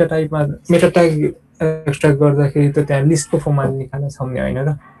टाइपमा मेटा ट्याग एक्सट्र्याक्ट गर्दाखेरि त त्यहाँ लिस्टको फर्ममा निकाल्न सक्ने हैन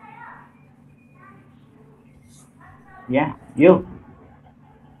र यहाँ यो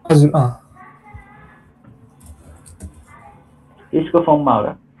हजुर यसको फर्ममा हो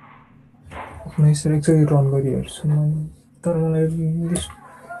र यसरी एकचोटि रन गरी हेर्छु म तर मलाई लिस्ट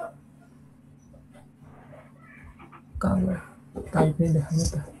काम टाइप नै देखाउनु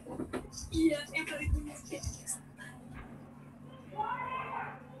त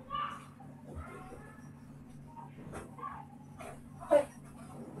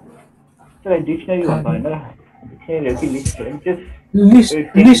डिक्सनरी भन्नु हैन डिक्सनरी हो कि लिस्ट हो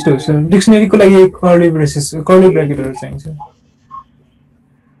लिस्ट हो सर डिक्सनरीको लागि कर्ली ब्राकेटहरु चाहिन्छ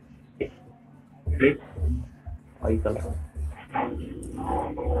आइकल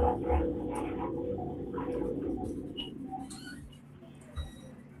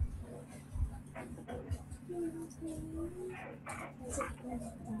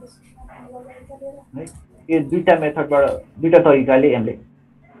यो दुईटा मेथडबाट दुईटा तरिकाले हामीले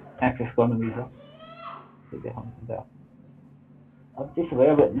एक्सेस गर्नु मिल्छ अब त्यसो भए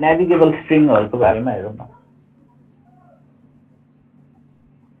अब नेभिगेबल स्ट्रिङहरुको बारेमा हेरौँ न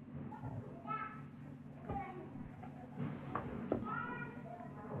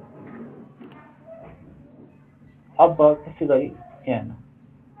अब त्यसै गरी यहाँ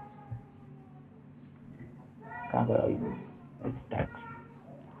कहाँ गयो स्ट्याक्स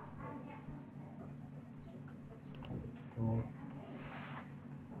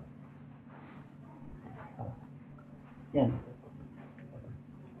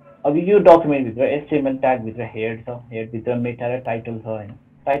अब यो डकुमेन्ट भित्र HTML ट्याग भित्र हेड छ हेड भित्र मेटा र टाइटल छ हैन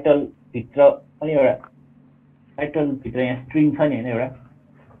टाइटल भित्र पनि एउटा टाइटल भित्र यहाँ स्ट्रिङ छ नि हैन एउटा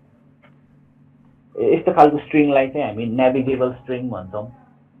यस्तो खालको स्ट्रिङलाई चाहिँ हामी नेभिगेबल स्ट्रिङ भन्छौं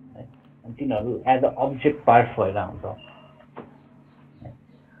अनि तिनीहरु एज अ अब्जेक्ट पार्ट भएर आउँछ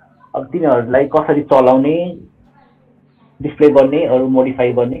अब तिनीहरुलाई कसरी चलाउने डिस्प्ले गर्ने अरु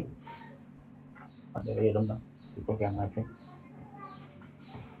मोडिफाई गर्ने भनेर हेरौँ न यो प्रोग्राममा चाहिँ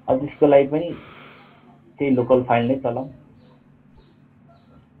अब त्यसको लागि पनि त्यही लोकल फाइल नै चलाऊ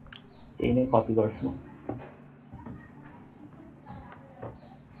त्यही नै कपी गर्छु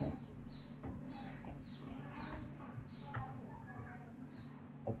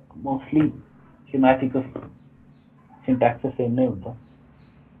मोस्टली स्कीमेटिकको सिन्ट्याक्स चाहिँ सेम नै हुन्छ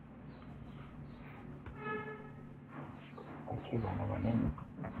के भन्नु भने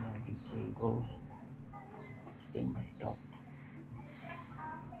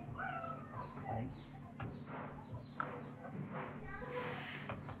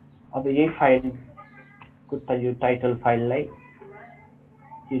अब यही फाइलको त यो टाइटल फाइललाई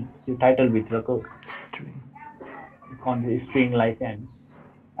यो टाइटल भित्रको स्ट्रिङलाई चाहिँ हामी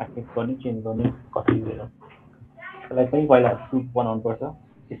एक्सेस गर्ने चेन्ज गर्ने कसरी हेरौँ त्यसलाई पनि पहिला सुप बनाउनु पर्छ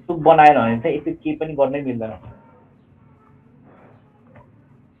सुप बनाएन भने चाहिँ यसो केही पनि गर्नै मिल्दैन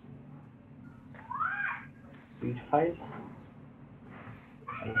फाइल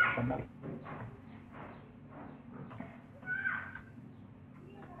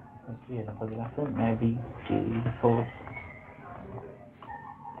के हेर्न खोजिरहेको छु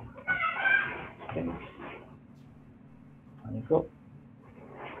भनेको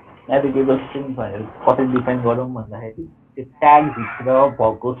नेभिगेबल स्ट्रिङ भनेर कसरी डिफाइन गरौँ भन्दाखेरि त्यो ट्याग भित्र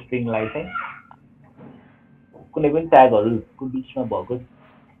भएको स्ट्रिङलाई चाहिँ कुनै पनि ट्यागहरुको बीचमा भएको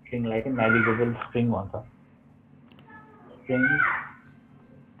स्ट्रिङलाई चाहिँ नेभिगेबल स्ट्रिङ भन्छ string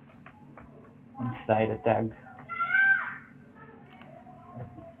inside a tag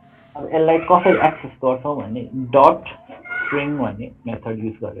अब यसलाई कसरी एक्सेस गर्छौं भने डट स्ट्रिङ भन्ने मेथड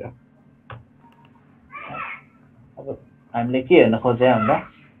युज गरेर अब हामीले के हेर्न खोजे भन्दा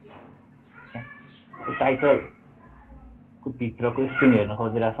टाइटल को भित्रको स्ट्रिङ हेर्न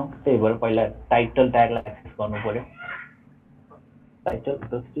खोजिरहेका छौं त्यही भएर पहिला टाइटल ट्यागलाई एक्सेस गर्नु पर्यो टाइटल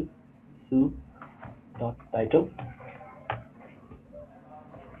डट टाइटल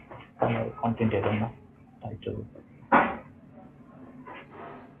content हेरौँ न टाइटल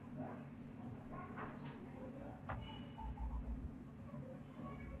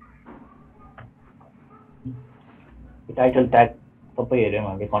टाइटल ट्याग सबै हेर्यौं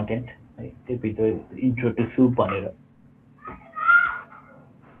हामीले कन्टेन्ट है त्यो भित्र इन्ट्रो टु सुप भनेर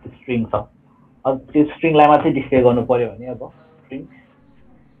स्ट्रिङ छ अब त्यो स्ट्रिङलाई मात्रै डिस्प्ले गर्नु पर्यो भने अब स्ट्रिङ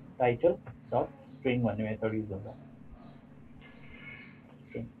टाइटल डट स्ट्रिङ भन्ने मेथड युज हुन्छ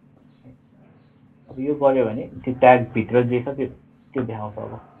अब यो गर्यो भने त्यो ट्याग भित्र जे छ त्यो देखाउँछ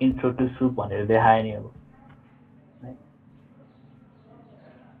अब इन्ट्रो टु सुप भनेर देखायो नि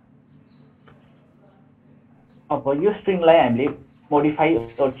अब यो स्ट्रिङलाई हामीले मोडिफाई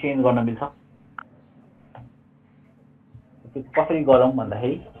और चेन्ज गर्न मिल्छ। त्यो कसरी गरौँ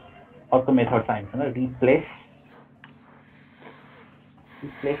भन्दाखेरि अर्को मेथड छ हामीसँग रिप्लेस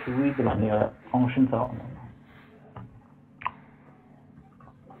विथ भन्ने एउटा फङ्सन छ।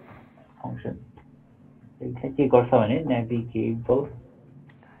 फङ्सन त्यसले के गर्छ भने नेभिगेबल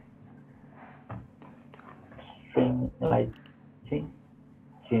स्ट्रिङलाई चाहिँ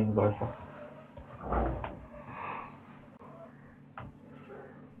चेन्ज गर्छ।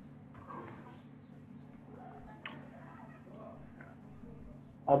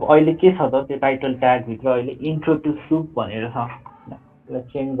 अब अहिले के छ त त्यो टाइटल ट्याग भित्र अहिले इन्ट्रो टु सुप भनेर छ। यसलाई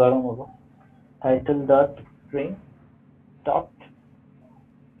चेन्ज गरौँ। अब title dot string dot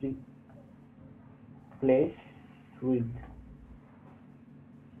replace with.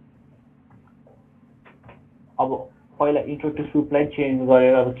 अब पहिला इन्ट्रो टु सुपलाई चेन्ज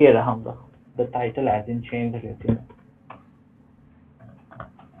गरेर अब के राखौँ त the title has been change त्यो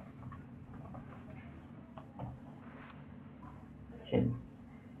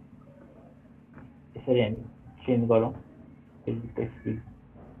यसरी हामी चेन्ज गरौँ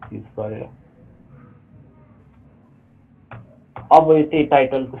युज गरेर। अब त्यही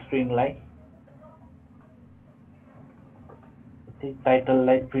टाइटलको स्ट्रिङलाई त्यही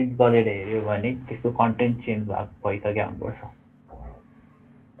टाइटललाई प्रिन्ट गरेर हेऱ्यो भने त्यसको कन्टेन्ट चेन्ज भइसक्यो हुनुपर्छ।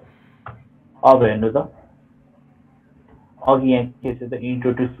 अब हेर्नु त अघि यहाँ के छ त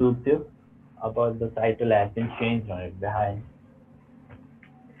इन्ट्रो टु सुप थियो। अब the title has been change भनेर देखायो।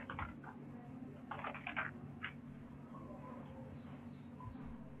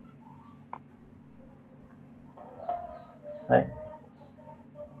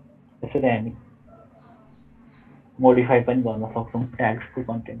 यसरी हामी मोडिफाई पनि गर्न सक्छौँ ट्याग्सको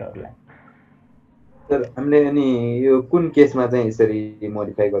कन्टेन्टहरूलाई। सर हामीले अनि यो कुन केसमा चाहिँ यसरी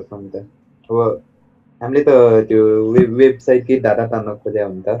मोडिफाई गर्छौँ त? अब हामीले त त्यो वेबसाइटकै डाटा तान्न खोजेको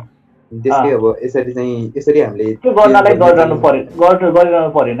हुन्छ त्यसकै अब यसरी हामीले त्यो गर्नलाई गरिरहनु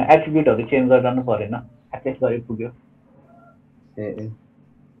परेन। एट्रिब्युटहरू चेन्ज गरिरहनु परेन। एक्सेस गरे पुग्यो।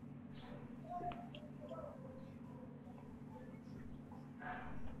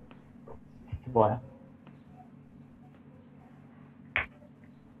 भयो।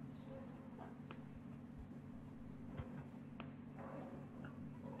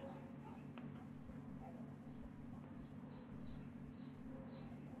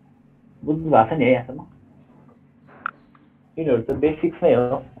 बुझ्नु भएको छ नि है यहाँसम्म? यिनीहरू त बेसिक्स नै हो।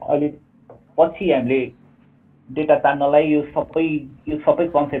 अहिले पछि हामीले डेटा तान्नलाई यो सबै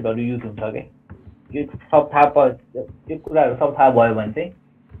कन्सेप्टहरू युज हुन्छ क्या। यो कुराहरू सब थाहा भयो भने चाहिँ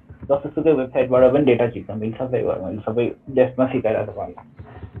जसोसुकै वेबसाइटबाट पनि डेटा झिक्न मिल्छ। त्यही भएर मैले सबै डेस्कमा सिकाइरहेको पर्ला।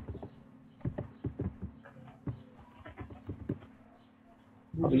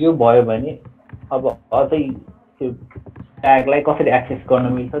 अब यो भयो भने अब अझै त्यो ट्यागलाई कसरी एक्सेस गर्न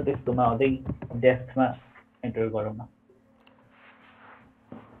मिल्छ त्यसकोमा अझै डेस्कमा एन्टर गरौँ न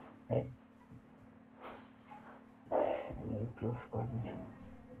है। क्लोज गर्नु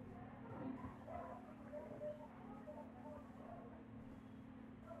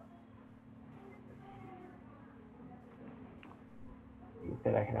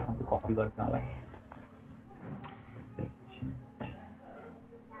राखिराख्नु कपी गर्नलाई।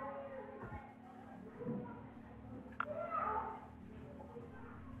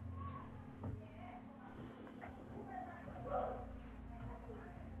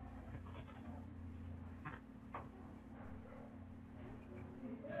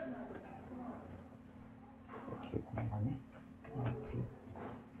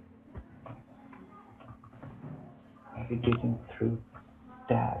 Navigating through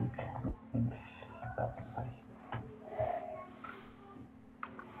tag and specify.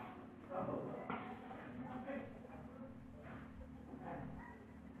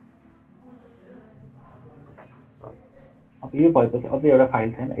 अब यो भएपछि अझै एउटा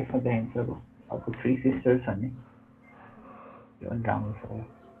फाइल छैन यसमा देखाइन्छ। अब अर्को 3 sisters छ नि यो पनि राम्रो छ।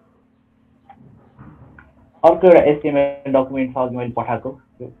 अर्को एउटा HTML डकुमेन्ट छ अघि मैले पठाएको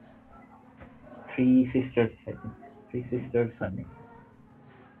त्यो 3 sisters भन्ने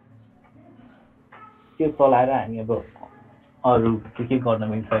त्यो चलाएर हामी अब अरू के गर्न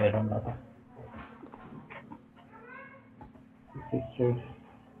मिल्छ हेरौँ न त।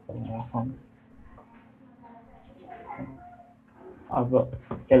 अब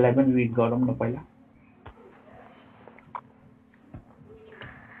यसलाई पनि रिड गरौँ न पहिला।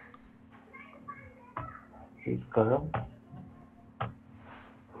 रिड गरौँ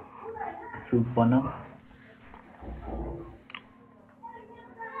सुप बनाऊ।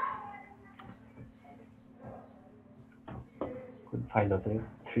 कुन फाइल हो त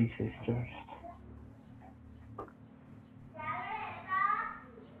 3 sisters।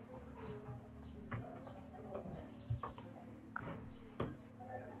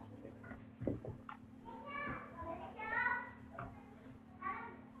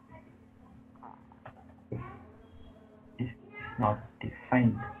 not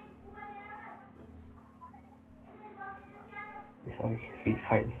defined. Sorry, read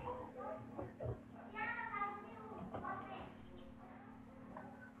file.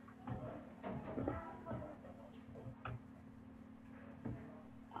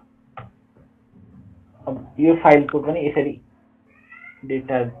 अब यो फाइलको पनि यसरी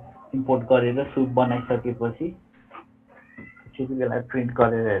डेटा इम्पोर्ट गरेर सुप बनाइसकेपछि त्यति बेला प्रिन्ट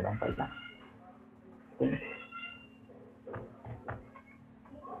गरेर हेरौँ पहिला।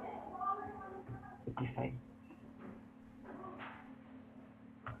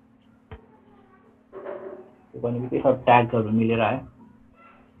 भनेपछि सब ट्यागहरू मिलेर आयो।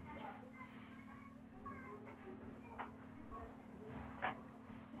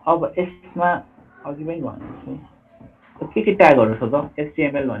 अब यसमा अघि पनि भन्छु के ट्यागहरू छ त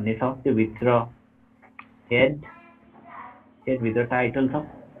HTML भन्ने छ, त्यो भित्र हेड भित्र टाइटल छ।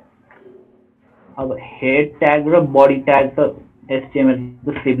 अब हेड ट्याग र बडी ट्याग त HTML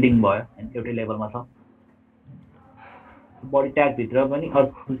को सिब्लिङ भयो, एउटै लेभलमा छ। बडी ट्याग भित्र पनि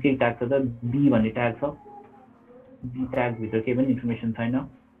अर्को के ट्याग छ त बी भन्ने ट्याग छ। बी ट्याग भित्र केही पनि इन्फर्मेसन छैन।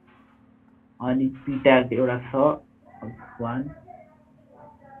 अनि पी ट्याग एउटा छ 1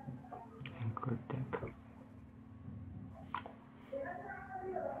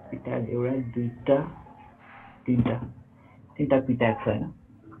 पी ट्याग एउटा दुईटा तीनटा पी ट्याग छ हैन।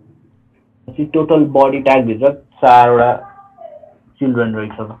 पछि टोटल बडी ट्याग भित्र 4 वटा चिल्ड्रेन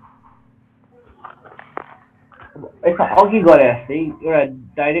रहेछ। यसमा अघि गरे जस्तै एउटा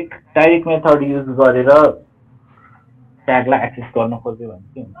डाइरेक्ट मेथड युज गरेर ट्यागलाई एक्सेस गर्न खोज्यो भने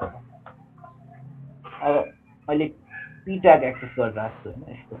के हुन्छ त? अब अहिले पी ट्याग एक्सेस गरिरहेको छु हैन।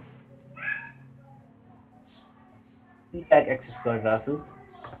 यस्तो पी ट्याग एक्सेस गरिरहेको छु।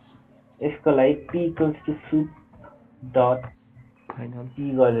 यसको लागि p equals to soup dot p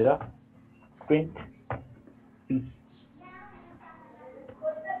गरेर प्रिन्ट p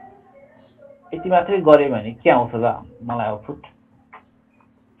यति मात्रै गरे भने के आउँछ त मलाई आउटपुट?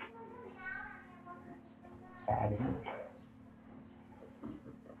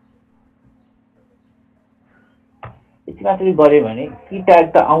 यति मात्रै गरे भने पी ट्याग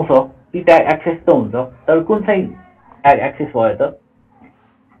त आउँछ, पी ट्याग एक्सेस त हुन्छ। तर कुन चाहिँ ट्याग एक्सेस भयो त?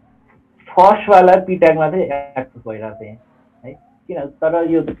 फर्स्ट वाला पी ट्याग मात्रै एक्सेस भइरहेको छ है। किन? तर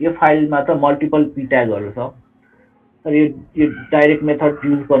यो फाइलमा त मल्टिपल पी ट्यागहरू छ। तर यो डाइरेक्ट मेथड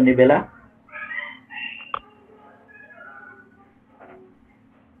युज गर्ने बेला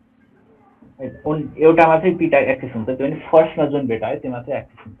एउटा मात्रै पी ट्याग एक्सेस हुन्छ, त्यो पनि फर्स्टमा जुन भेटायो त्यो मात्रै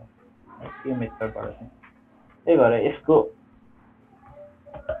एक्सेस हुन्छ यो मेथडबाट चाहिँ। त्यही भएर यसको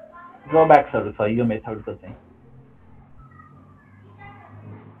ड्रब्याक्सहरू छ यो मेथडको चाहिँ।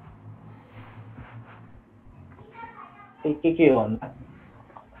 के हो भन्दा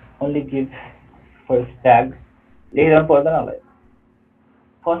ओन्ली गिभ फर्स्ट ट्याग लेख्न पर्दैन होला।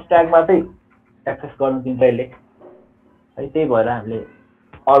 फर्स्ट ट्यागमा चाहिँ एक्सेस गर्नु दिन्छ यसले है। त्यही भएर हामीले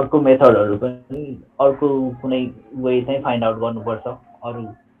अर्को मेथडहरू पनि अर्को कुनै वे चाहिँ फाइन्ड आउट गर्नुपर्छ अरू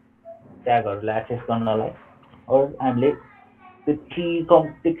ट्यागहरूलाई एक्सेस गर्नलाई। और हामीले त्यो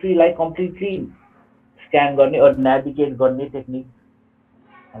ट्रीलाई कम्प्लिटली स्क्यान गर्ने और नेभिगेट गर्ने टेक्निक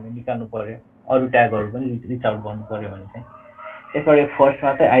हामी निकाल्नु पर्यो। अरू ट्यागहरू पनि रिच आउट गर्नु पर्यो भने चाहिँ यसबाट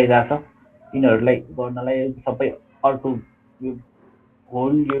फर्स्टमा चाहिँ आइरहेको छ। यिनीहरूलाई गर्नलाई सबै अर्को यो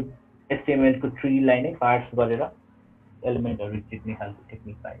होल यो HTML को ट्रीलाई नै पार्स गरेर एलिमेन्टहरू जित्ने खालको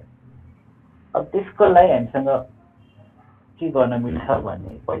टेक्निक पायो। अब त्यसको लागि हामीसँग के गर्न मिल्छ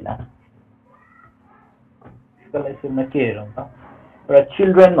भन्ने पहिला त्यसको लागि सुरुमा के हेरौँ त? एउटा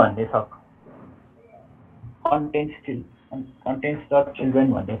चिल्ड्रेन भन्ने छ, कन्टेन्ट्स डट चिल्ड्रेन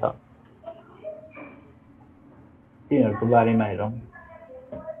भन्ने छ। तिनीहरूको बारेमा हेरौँ।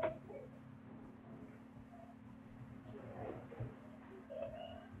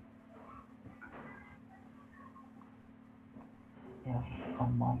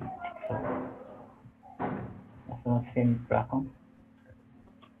 सेम राखौँ।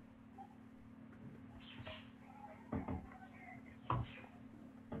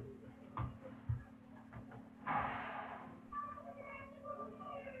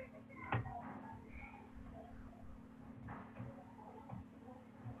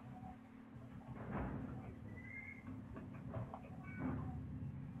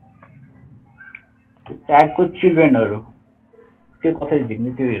 ट्यागको चिल्ड्रेनहरू त्यो कसरी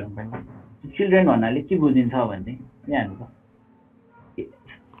झिक्ने त्यो हेरौँ पहिला। चिल्ड्रेन भन्नाले के बुझिन्छ भने यहाँ हेर्नु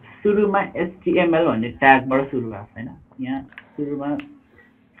सुरुमा HTML भन्ने ट्यागबाट सुरु भएको छ हैन। यहाँ सुरुमा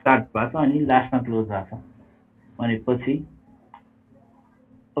स्टार्ट भएको छ अनि लास्टमा क्लोज भएको छ भनेपछि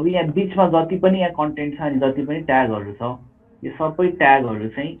अब यहाँ बिचमा जति पनि यहाँ कन्टेन्ट छ अनि जति पनि ट्यागहरू छ यो सबै ट्यागहरू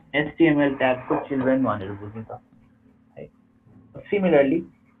चाहिँ HTML ट्यागको चिल्ड्रेन भनेर बुझिन्छ है। सिमिलरली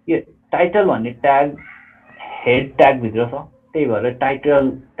यो टाइटल भन्ने ट्याग हेड ट्याग भित्र छ, त्यही भएर टाइटल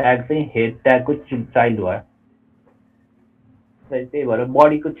ट्याग चाहिँ हेड ट्यागको चाइल्ड भयो। त्यही भएर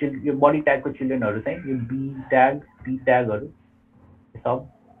बडीको यो बडी ट्यागको चिल्ड्रेनहरू चाहिँ यो be tag P ट्यागहरू sub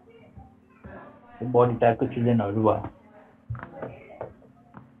body ट्यागको चिल्ड्रेनहरू भयो।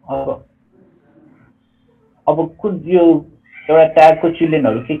 अब कुन यो एउटा ट्यागको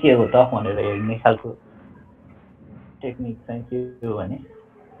चिल्ड्रेनहरू के हो त भनेर हेर्ने खालको टेक्निक चाहिँ के हो भने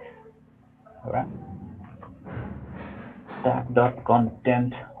एउटा ट्याग डट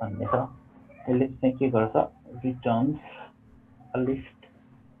कन्टेन्ट भन्ने छ, यसले चाहिँ के गर्छ रिटर्न्स अ लिस्ट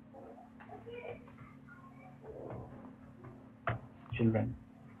चिल्ड्रेन।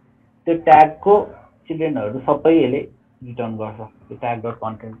 त्यो ट्यागको चिल्ड्रेनहरू सबै यसले रिटर्न गर्छ त्यो ट्याग डट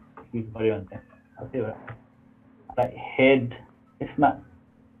कन्टेन्ट युज गर्यो भने चाहिँ। त्यही भएर हेड, यसमा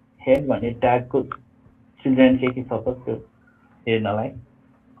हेड भन्ने ट्यागको चिल्ड्रेन के छ त त्यो हेर्नलाई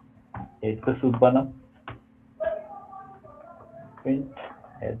हेडको सुप बनाऊ प्रिन्ट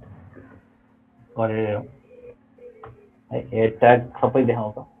हेड गरेर हेड ट्याग सबै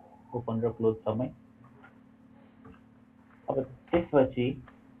देखाउँछ ओपन र क्लोज सबै। अब त्यसपछि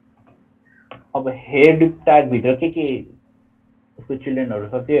अब हेड ट्याग भित्र के उसको चिल्ड्रेनहरू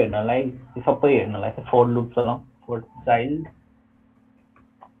छ त्यो हेर्नलाई सबै हेर्नलाई चाहिँ four loop चलाउँ। Four child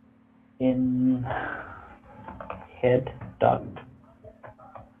in head dot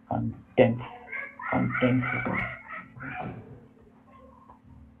content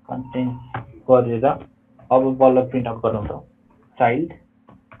गरेर अब बल्ल प्रिन्ट आउट गराउँछ child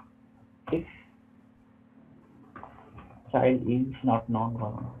if child is not non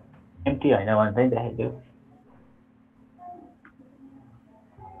गराउनु, एम्प्टी होइन भने चाहिँ देखाइदियो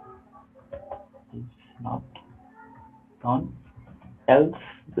not none else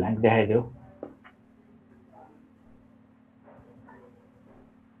blank देखाइदियो।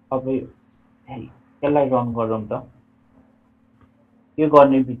 अब यसलाई रन गरौँ त। यो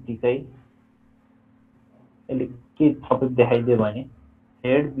गर्ने बित्तिकै यसले के सबै देखाइदियो भने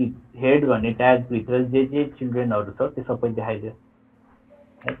हेड भन्ने ट्याग भित्र जे चिल्ड्रेनहरू छ त्यो सबै देखाइदियो।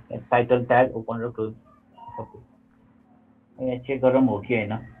 टाइटल ट्याग ओपन र क्लोज सबै यहाँ चेक गरौँ हो कि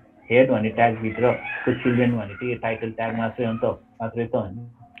होइन। हेड भन्ने ट्याग भित्रको चिल्ड्रेन भनेको यो टाइटल ट्याग मात्रै हो नि त, मात्रै त होइन,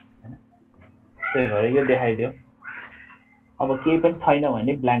 त्यही भएर यो देखाइदियो। अब केही पनि छैन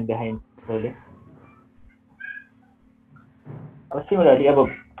भने ब्ल्याङ्क देखाइन्छ यसले। अब सिमिलरली अब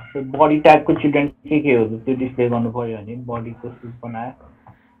बडी ट्यागको चिल्ड्रेन के हो त्यो डिस्प्ले गर्नु पर्यो भने बडीको सुप बनायो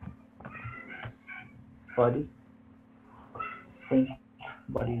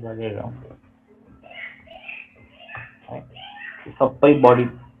बडी गरेर सबै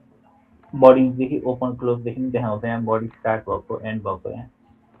बडीदेखि ओपन क्लोजदेखि देखाउँछ। यहाँ बडी स्टार्ट भएको एन्ड भएको यहाँ।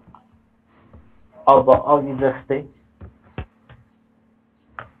 अब अघि जस्तै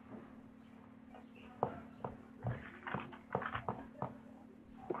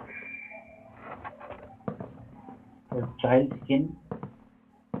child in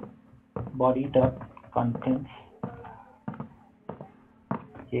body dot contents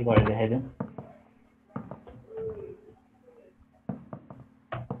के गरेर देखाइदिउँ।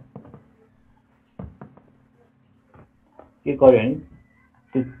 के गर्यो भने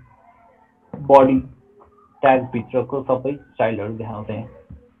त्यो बडी ट्याग भित्रको सबै चाइल्डहरू देखाउँछ।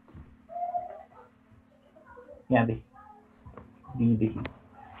 यहाँदेखि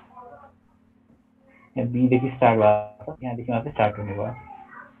बीदेखि स्टार्ट भएको यहाँदेखि मात्रै स्टार्ट हुने भयो।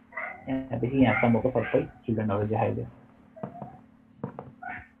 यहाँदेखि यहाँसम्मको सबै चिल्ड्रेनहरू देखाइदियो।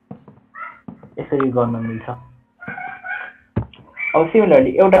 यसरी गर्न मिल्छ। अब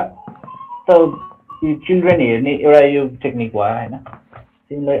सिमिलरली एउटा त चिल्ड्रेन हेर्ने एउटा यो टेक्निक भयो होइन।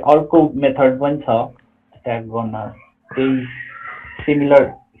 सिमिलर अर्को मेथड पनि छ ट्याग गर्न, त्यही सेम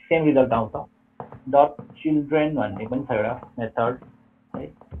रिजल्ट आउँछ। डट चिल्ड्रेन भन्ने पनि छ एउटा मेथड है।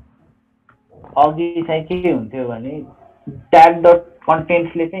 अघि चाहिँ के हुन्थ्यो भने ट्याग डट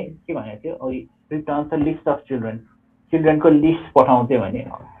कन्टेन्ट्सले चाहिँ के भनेको थियो returns a list of चिल्ड्रेनको list पठाउँथ्यो भने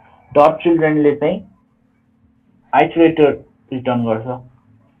डट चिल्ड्रेनले चाहिँ आइटरेटर रिटर्न गर्छ।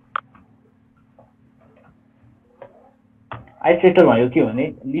 आइटरेटर भनेको के भने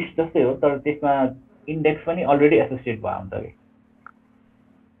लिस्ट जस्तै हो तर त्यसमा इन्डेक्स पनि अलरेडी एसोसिएट भयो हुन्छ कि।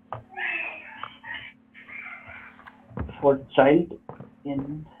 For child in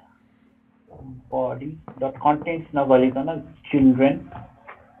body dot contents नगरिकन चिल्ड्रेन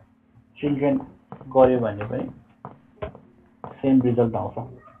गऱ्यो भने पनि सेम रिजल्ट आउँछ।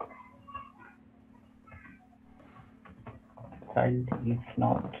 Child is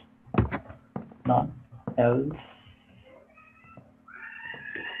not non else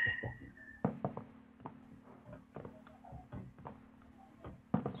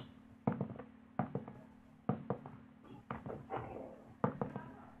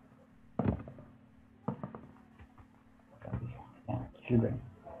children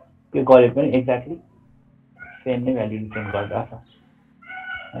त्यो गरे पनि एक्ज्याक्टली सेम नै भ्यालु रिटर्न गरिरहेछ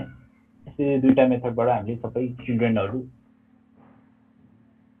है। यसरी दुईटा मेथडबाट हामीले सबै चिल्ड्रेन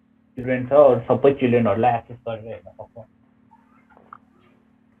छ अरू सबै चिल्ड्रेनहरूलाई एक्सेस गरेर हेर्न सक्छौँ।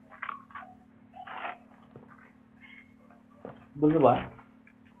 बुझ्नुभयो?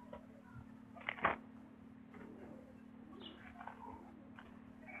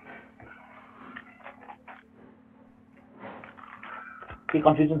 के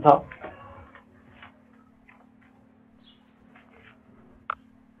कन्फ्युजन छ?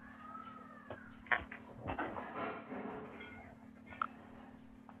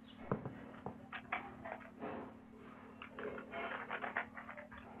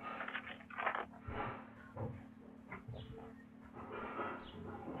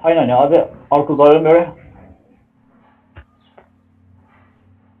 छैन भने अझै अर्को गरौँ एउटा।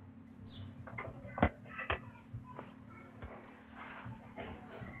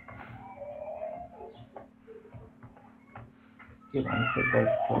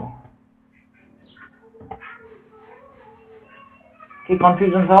 के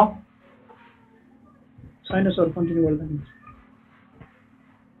कन्फ्युजन छ? छैन सर, कन्टिन्यू गर्दा नि।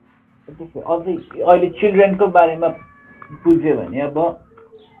 अझै अहिले चिल्ड्रेनको बारेमा बुझ्यो भने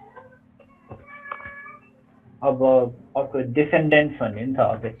अब अर्को डिसेन्डेन्ट्स भन्ने नि छ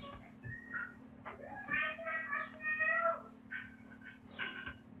अझै।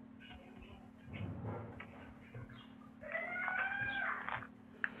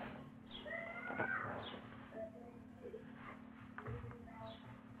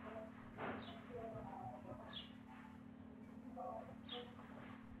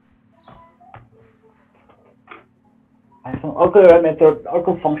 अर्को एउटा मेथड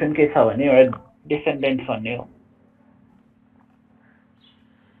अर्को फङ्सन के छ भने एउटा डिसेन्डेन्ट्स भन्ने हो।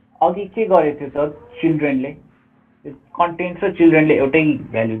 अघि के गरेको थियो त चिल्ड्रेनले कन्टेन्ट्स र चिल्ड्रेनले एउटै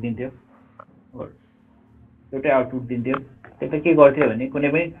भ्यालु दिन्थ्यो, एउटै आउटपुट दिन्थ्यो। त्यो के गर्थ्यो भने कुनै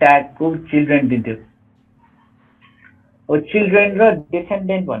पनि ट्यागको चिल्ड्रेन दिन्थ्यो। अब चिल्ड्रेन र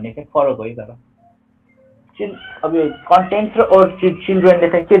डिसेन्डेन्ट भन्ने चाहिँ फरक हो है। तर अब यो कन्टेन्ट्स र अरू चिल्ड्रेनले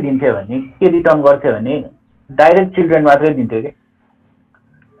चाहिँ के दिन्थ्यो भने के रिटर्न गर्थ्यो भने डाइरेक्ट चिल्ड्रेन मात्रै दिन्थ्यो कि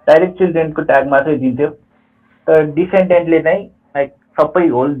डाइरेक्ट चिल्ड्रेनको ट्याग मात्रै दिन्थ्यो। तर डिसेन्डेन्टले चाहिँ लाइक सबै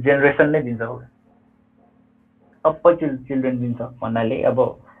होल जेनेरेसन नै दिन्छ, सबै चिल्ड्रेन दिन्छ भन्नाले अब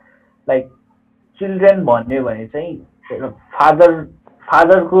लाइक चिल्ड्रेन भन्यो भने चाहिँ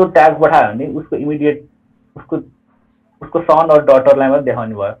फादरको ट्याग पठायो भने उसको इमिडिएट उसको सन और डटरलाई मात्रै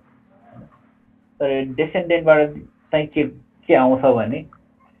देखाउने भयो। तर डिसेन्डेन्टबाट चाहिँ के आउँछ भने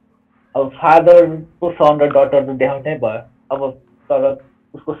अब फादरको सन र डटर त देखाउनै भयो। अब तर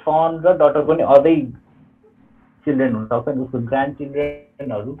उसको सन र डटर पनि अझै चिल्ड्रेन हुनसक्छ नि, उसको ग्रान्ड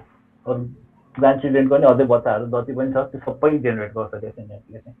चिल्ड्रेनहरू अरू ग्रान्ड चिल्ड्रेनको पनि अझै बच्चाहरू जति पनि छ त्यो सबै जेनेरेट गर्छ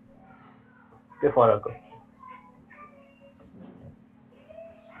डिसेन्डेन्टले चाहिँ। त्यो फरक हो।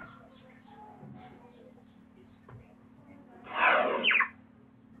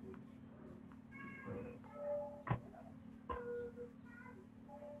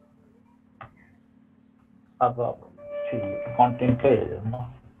 अब कन्टेन्टकै हेरौँ न।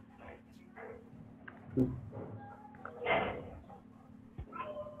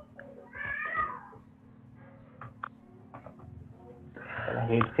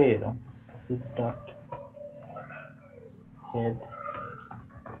 हेडकै हेरौँ। Dot head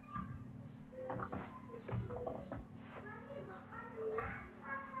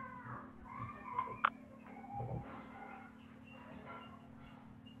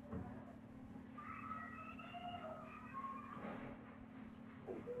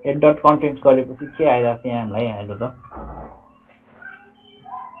head dot contents गरेपछि के आइरहेको छ हामीलाई हेर्नु त।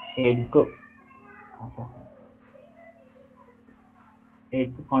 हेडको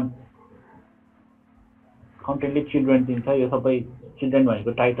कन्टेन्टले चिल्ड्रेन दिन्छ। यो सबै चिल्ड्रेन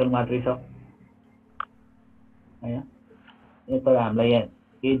भनेको टाइटल मात्रै छ हैन। यो तर हामीलाई यहाँ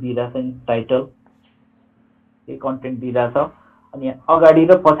के दिइरहेछ नि टाइटल, के कन्टेन्ट दिइरहेछ। अनि यहाँ अगाडि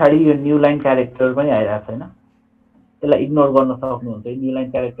र पछाडि यो न्यू लाइन क्यारेक्टर पनि आइरहेको छैन। त्यसलाई इग्नोर गर्न सक्नुहुन्छ। न्यू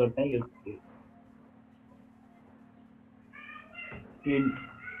लाइन क्यारेक्टर चाहिँ यो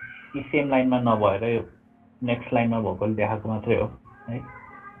सेम लाइनमा नभएर यो नेक्स्ट लाइनमा भएकोले देखाएको मात्रै हो है।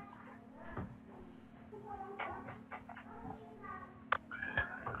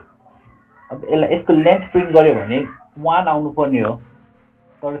 अब यसको लेन्थ प्रिन्ट गर्यो भने 1 आउनु पर्ने हो,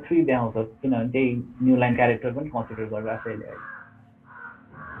 तर 3 देखाउँछ किनभने त्यही न्यू लाइन क्यारेक्टर पनि कन्सिडर गरिरहेको छ यसले।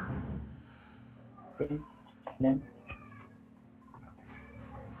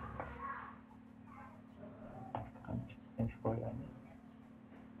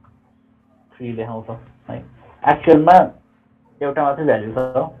 थ्री देखाउँछ है। एक्चुअलमा एउटा मात्रै भ्यालु छ,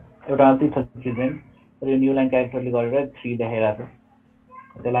 एउटा मात्रै छ चिल्ड्रेन, र यो न्यू लाइन क्यारेक्टरले गरेर 3 देखाइरहेको छ,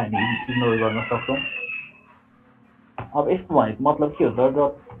 त्यसलाई हामी इग्नोर गर्न सक्छौँ। अब यसको भनेको मतलब के हो त, र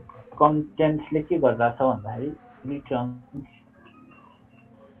कन्टेन्ट्सले के गरिरहेछ भन्दाखेरि returns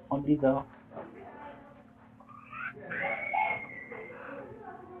only the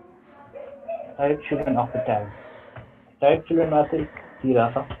type children of the tag. Type children मात्रै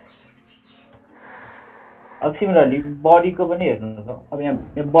दिइरहेछ। अब सिमिलरली बडीको पनि हेर्नु त, अब यहाँ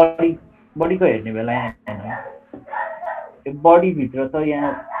बडीको हेर्ने बेला यहाँ यो बडी भित्र त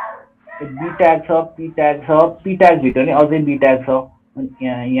यहाँ बी ट्याग छ, पी ट्याग छ, पी ट्याग भित्र नि अझै बी ट्याग छ, अनि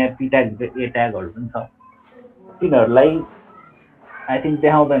यहाँ पी ट्याग भित्र ए ट्यागहरु पनि छ। तिनीहरुलाई आई थिंक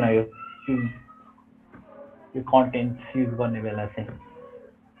देखाउँदैन यो कन्टेन्ट्स युज गर्ने बेला चाहिँ।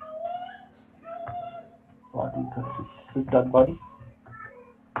 body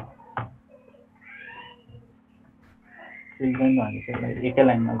children भनेको एकै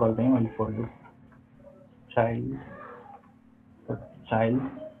लाइनमा गर्दै मैले fold child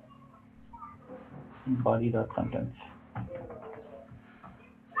body dot contents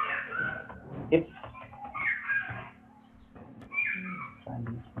if child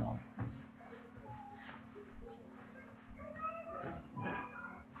is not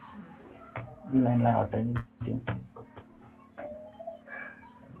लाइनलाई हटाइदिन्छु।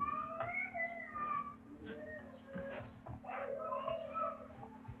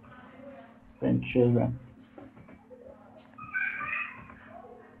 children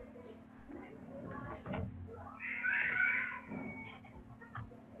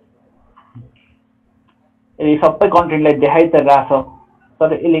यसले सबै कन्टेन्टलाई देखाइ त राख्छ, तर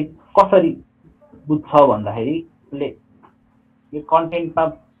यसले कसरी बुझ्छ भन्दाखेरि यसले यो कन्टेन्टमा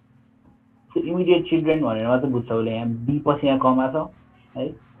इमिडिएट चिल्ड्रेन भनेर मात्रै बुझ्छ उसले। यहाँ बी पछि यहाँ कमा छ है,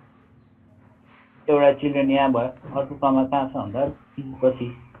 एउटा चिल्ड्रेन यहाँ भयो, अर्को कमा कहाँ छ भन्दा बी पछि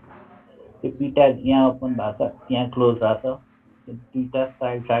त्यो पी ट्याग यहाँ ओपन भएको छ, यहाँ क्लोज भएको छ, दुईटा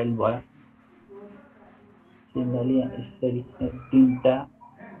चाइल्ड भयो। सिमिलरली यहाँ यसरी तीनटा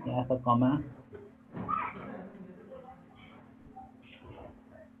यहाँ छ कमा,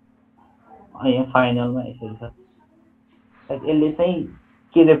 यहाँ फाइनलमा यसरी छ। यसले चाहिँ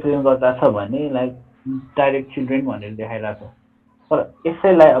के रिप्रेजेन्ट गर्दछ भने लाइक डाइरेक्ट चिल्ड्रेन भनेर देखाइरहेको छ। तर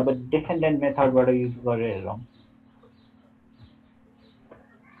यसैलाई अब डिफेन्डेन्ट मेथडबाट युज गरेर हेरौँ।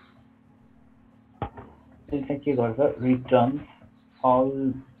 यसले चाहिँ के गर्छ, return all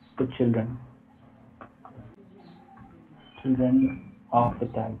the children of the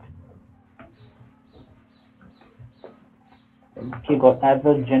tag. के गर्छ एज अ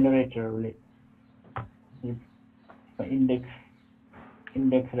जेनेरेटरले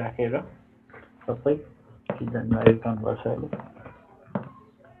इन्डेक्स राखेर सबै चिल्ड्रेनलाई रिटर्न गर्छ।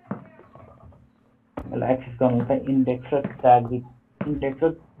 यसलाई एक्सेस गर्नु चाहिँ इन्डेक्स र ट्याग इन्डेक्स र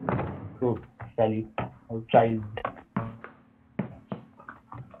भ्याल्यु चाइल्ड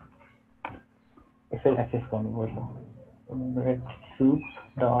यसरी एक्सेस गर्नुपर्छ।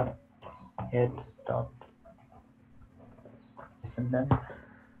 head dot descendant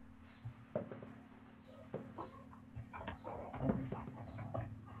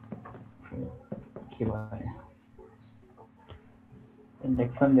के भयो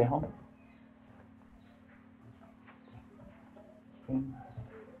इन्डेक्स पनि देखाउँ।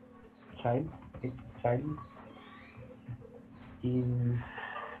 child is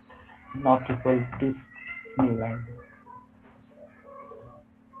not equal to new line.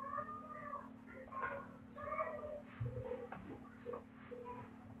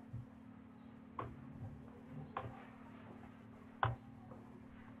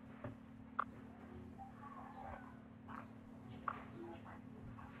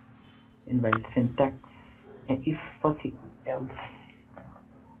 Invalid syntax and if पछि else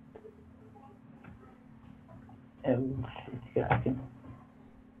राख्यौँ।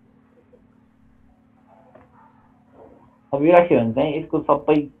 अब यो राख्यो भने चाहिँ यसको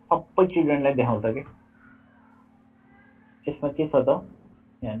सबै चिल्ड्रेनलाई देखाउँछ के। यसमा के छ त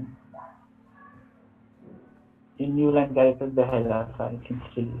यहाँ न्यू लाइन क्यारेक्टर देखाइरहेको छ। आई थिंक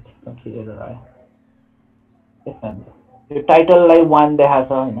स्टिल एरर आयो। यसमा यो टाइटललाई 1 देखाएको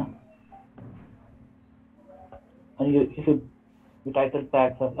छ हैन, अनि यो टाइटल ट्याग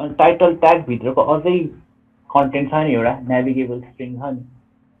छ, अनि टाइटल ट्याग भित्रको अझै कन्टेन्ट छ नि, एउटा नेभिगेबल स्ट्रिङ छ नि,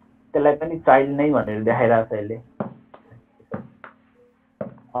 त्यसलाई पनि चाइल्ड नै भनेर देखाइरहेको छ यसले।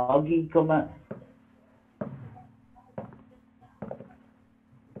 अघिकोमा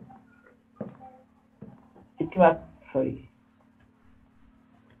यति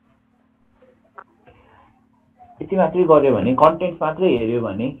मात्रै गर्यो भने, कन्टेन्ट मात्रै हेर्यो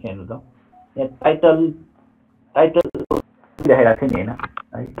भने हेर्नु त यहाँ टाइटल देखाइरहेको थियो नि हैन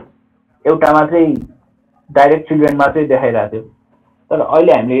है एउटामा चाहिँ डाइरेक्ट चिल्ड्रेन मात्रै देखाइरहेको थियो तर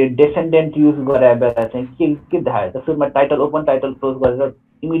अहिले हामीले डेसेन्डेन्ट युज गरे बेला चाहिँ के देखायो त सुरुमा टाइटल ओपन टाइटल क्लोज गरेर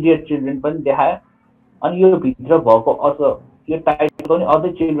इमिडिएट चिल्ड्रेन पनि देखायो अनि यो भित्र भएको अझ यो टाइटलको नि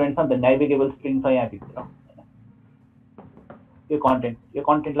अझै चिल्ड्रेन छ नि त नेभिगेबल स्ट्रिङ छ यहाँ भित्र यो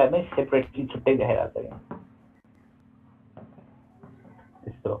कन्टेन्टलाई पनि सेपरेटली छुट्टै देखाइरहेको छ यहाँ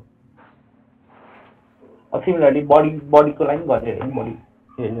त्यस्तो अब सिमिलरली बडीको लागि गरेर नि बडी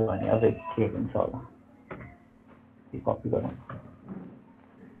हेर्यो भने अझै क्लियर हुन्छ होला यो कपी गरौँ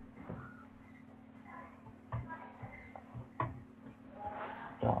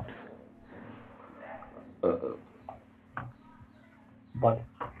बडी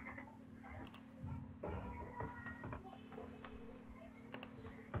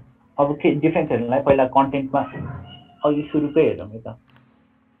अब के डिफ्रेन्स हेर्नुलाई पहिला कन्टेन्टमा अघि सुरुकै हेरौँ यता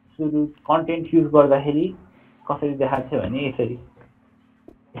सुरु कन्टेन्ट युज गर्दाखेरि कसरी देखाएको थियो भने यसरी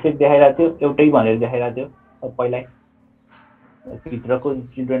देखाइरहेको थियो एउटै भनेर देखाइरहेको थियो अब पहिला भित्रको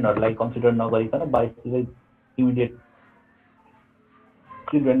चिल्ड्रेनहरूलाई कन्सिडर नगरिकन बाहिर इमिडिएट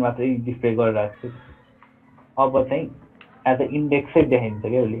चिल्ड्रेन मात्रै डिस्प्ले गरिरहेको थियो अब चाहिँ एज अ इन्डेक्सै देखाइन्छ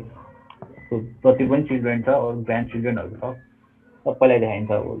क्या उसले जति पनि चिल्ड्रेन छ अरू ग्रान्ड चिल्ड्रेनहरू छ सबैलाई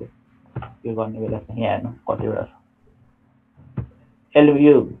देखाइन्छ अब उसले यो गर्ने बेला चाहिँ यहाँ हेर्नु कतिवटा छ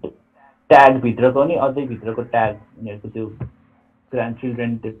यो ट्याग भित्रको नि अझै भित्रको ट्याग उनीहरूको त्यो ग्रान्ड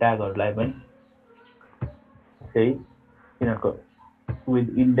चिल्ड्रेन त्यो ट्यागहरूलाई पनि त्यही तिनीहरूको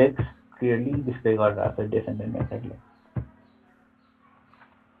विथ इन्डेक्स क्लियरली डिस्प्ले गरिरहेको छ डेसेन्डेन्ट मेथडले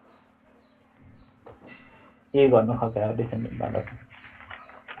यही गर्नु खोजेको डेसेन्डेन्टबाट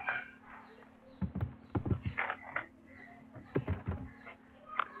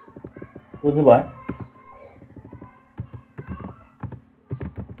बुझ्नुभयो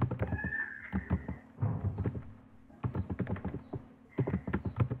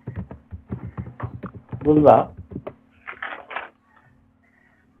बुझ्नुभयो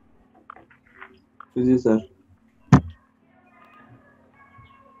बुझ्यो सर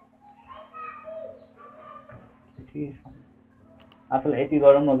आफूलाई यति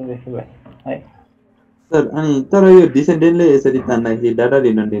गरौँ न बेसी भयो है सर अनि तर यो डिसेन्डेन्टले यसरी तान्दाखेरि डाटा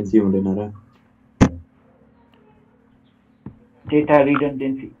रिडन्डेन्सी हुँदैन र डेटा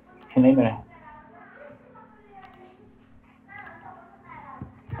रिडन्डेन्सी छैन मेरा